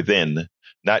from within,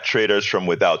 not traders from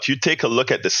without. You take a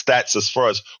look at the stats as far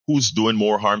as who's doing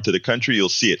more harm to the country, you'll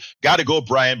see it. Got to go,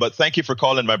 Brian, but thank you for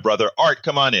calling, my brother. Art,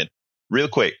 come on in real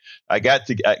quick.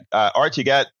 Art, you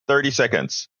got 30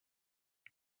 seconds.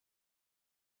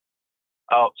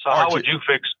 So how would you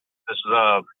fix this?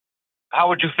 How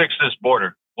would you fix this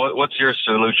border? What's your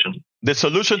solution? The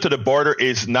solution to the border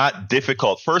is not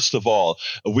difficult. First of all,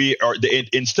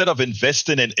 instead of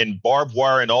investing in barbed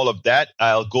wire and all of that,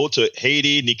 I'll go to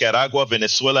Haiti, Nicaragua,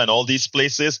 Venezuela, and all these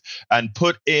places and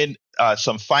put in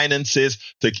some finances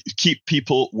to keep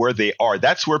people where they are.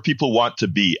 That's where people want to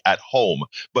be, at home.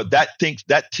 But that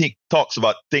talks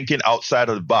about thinking outside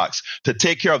of the box. To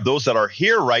take care of those that are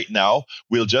here right now,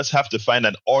 we'll just have to find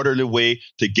an orderly way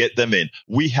to get them in.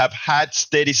 We have had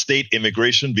steady state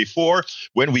immigration before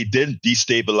when we didn't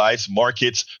destabilize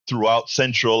markets throughout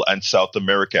Central and South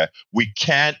America. We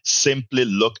can't simply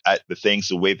look at the things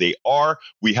the way they are.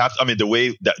 We have, the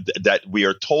way that we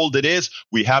are told it is,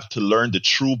 we have to learn the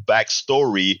true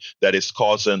backstory that is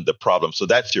causing the problem. So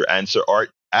that's your answer,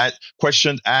 Art.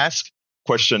 Question asked,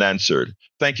 question answered.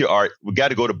 Thank you, Art. We got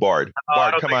to go to Bard.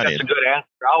 Bard, come on in. That's a good answer.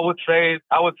 I would say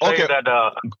Okay.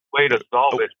 that way to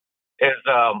solve it is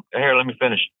here. Let me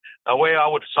finish. A way I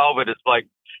would solve it is like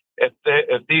if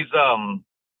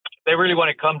they really want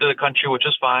to come to the country, which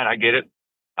is fine. I get it.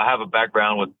 I have a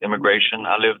background with immigration.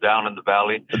 I live down in the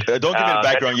valley. Don't give me the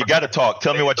background. You got to talk.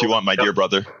 Tell me what you want, my dear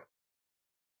brother.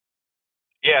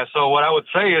 Yeah. So what I would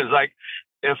say is like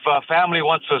if a family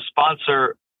wants to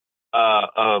sponsor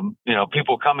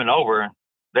people coming over,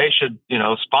 they should,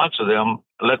 sponsor them,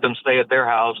 let them stay at their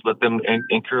house, let them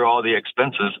incur all the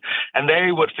expenses. And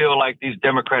they would feel like these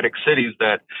democratic cities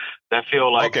that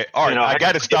feel like, okay, Art, I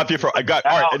got to stop you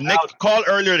Art, call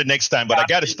earlier the next time, but I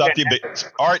got to stop you.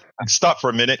 But Art, stop for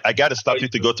a minute. I got to stop you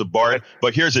to go to Bard.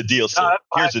 But here's the deal, sir.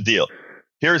 Here's the deal.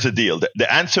 The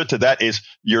answer to that is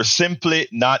you're simply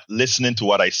not listening to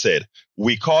what I said.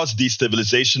 We cause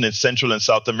destabilization in Central and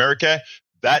South America.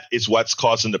 That is what's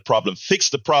causing the problem.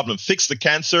 Fix the problem, fix the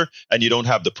cancer, and you don't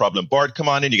have the problem. Bard, come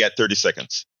on in. You got 30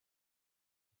 seconds.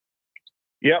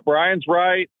 Yeah, Brian's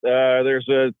right. There's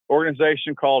an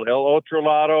organization called El Otro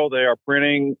Lado. They are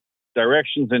printing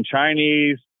directions in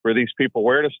Chinese for these people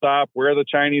where to stop, where the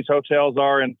Chinese hotels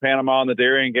are in Panama and the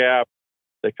Darien Gap.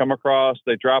 They come across,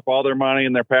 they drop all their money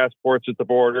and their passports at the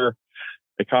border.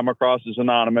 They come across as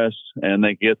anonymous, and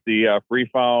they get the free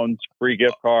phones, free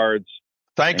gift cards.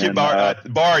 Thank you,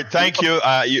 Bard. Bard, thank you.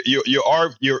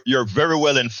 You're very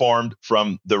well informed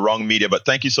from the wrong media, but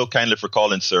thank you so kindly for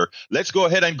calling, sir. Let's go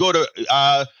ahead and go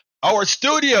to our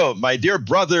studio, my dear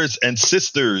brothers and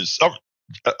sisters. Oh,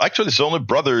 actually, it's only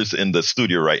brothers in the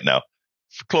studio right now.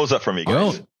 Close up for me, guys.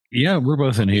 Well, yeah, we're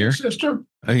both in here. Sister?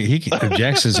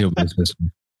 Jack says he'll be his sister.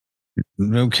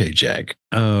 Okay, Jack.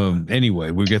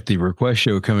 Anyway, we've got the request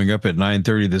show coming up at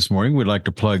 9:30 this morning. We'd like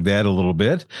to plug that a little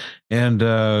bit. And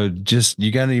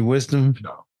you got any wisdom?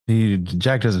 No.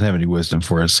 Jack doesn't have any wisdom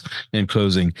for us in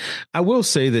closing. I will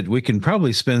say that we can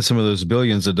probably spend some of those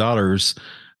billions of dollars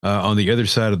on the other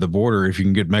side of the border if you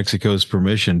can get Mexico's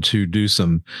permission to do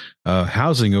some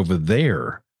housing over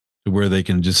there to where they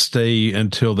can just stay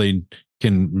until they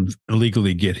can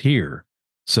legally get here.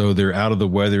 So they're out of the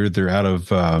weather, they're out of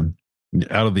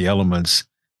the elements,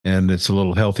 and it's a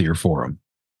little healthier for them.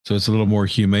 So it's a little more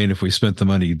humane if we spent the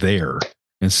money there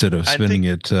instead of spending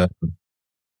it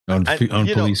on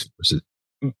police forces.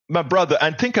 My brother,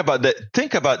 and think about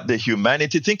the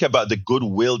humanity, think about the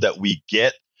goodwill that we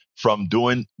get from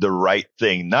doing the right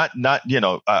thing.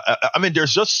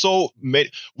 There's just so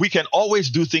many. We can always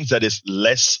do things that is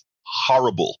less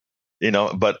horrible.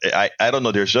 But I don't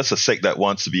know. There's just a sect that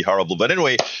wants to be horrible. But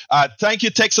anyway, thank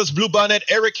you, Texas Bluebonnet,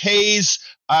 Eric Hayes,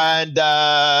 and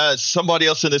somebody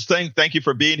else in this thing. Thank you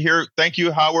for being here. Thank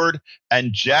you, Howard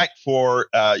and Jack, for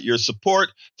your support.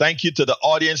 Thank you to the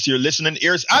audience, your listening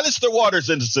ears. Alistair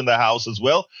Waters is in the house as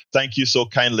well. Thank you so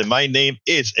kindly. My name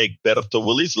is Egberto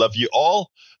Willis. Love you all.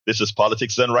 This is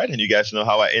Politics Done Right, and you guys know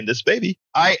how I end this baby.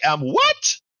 I am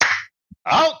what?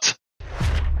 Out.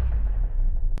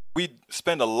 We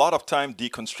spend a lot of time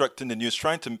deconstructing the news,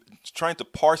 trying to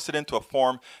parse it into a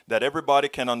form that everybody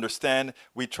can understand.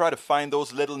 We try to find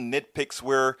those little nitpicks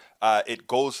where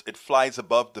it flies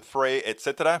above the fray,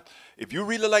 etc. If you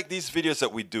really like these videos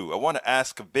that we do, I want to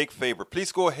ask a big favor.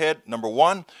 Please go ahead. Number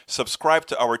 1, subscribe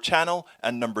to our channel.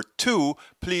 And number 2,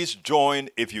 please join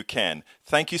if you can.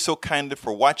 Thank you so kindly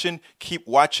for watching. Keep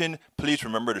watching. Please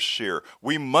remember to share.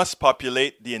 We must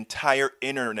populate the entire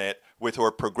internet with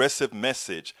our progressive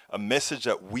message, a message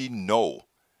that we know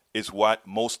is what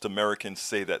most Americans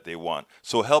say that they want.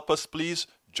 So help us, please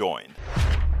join.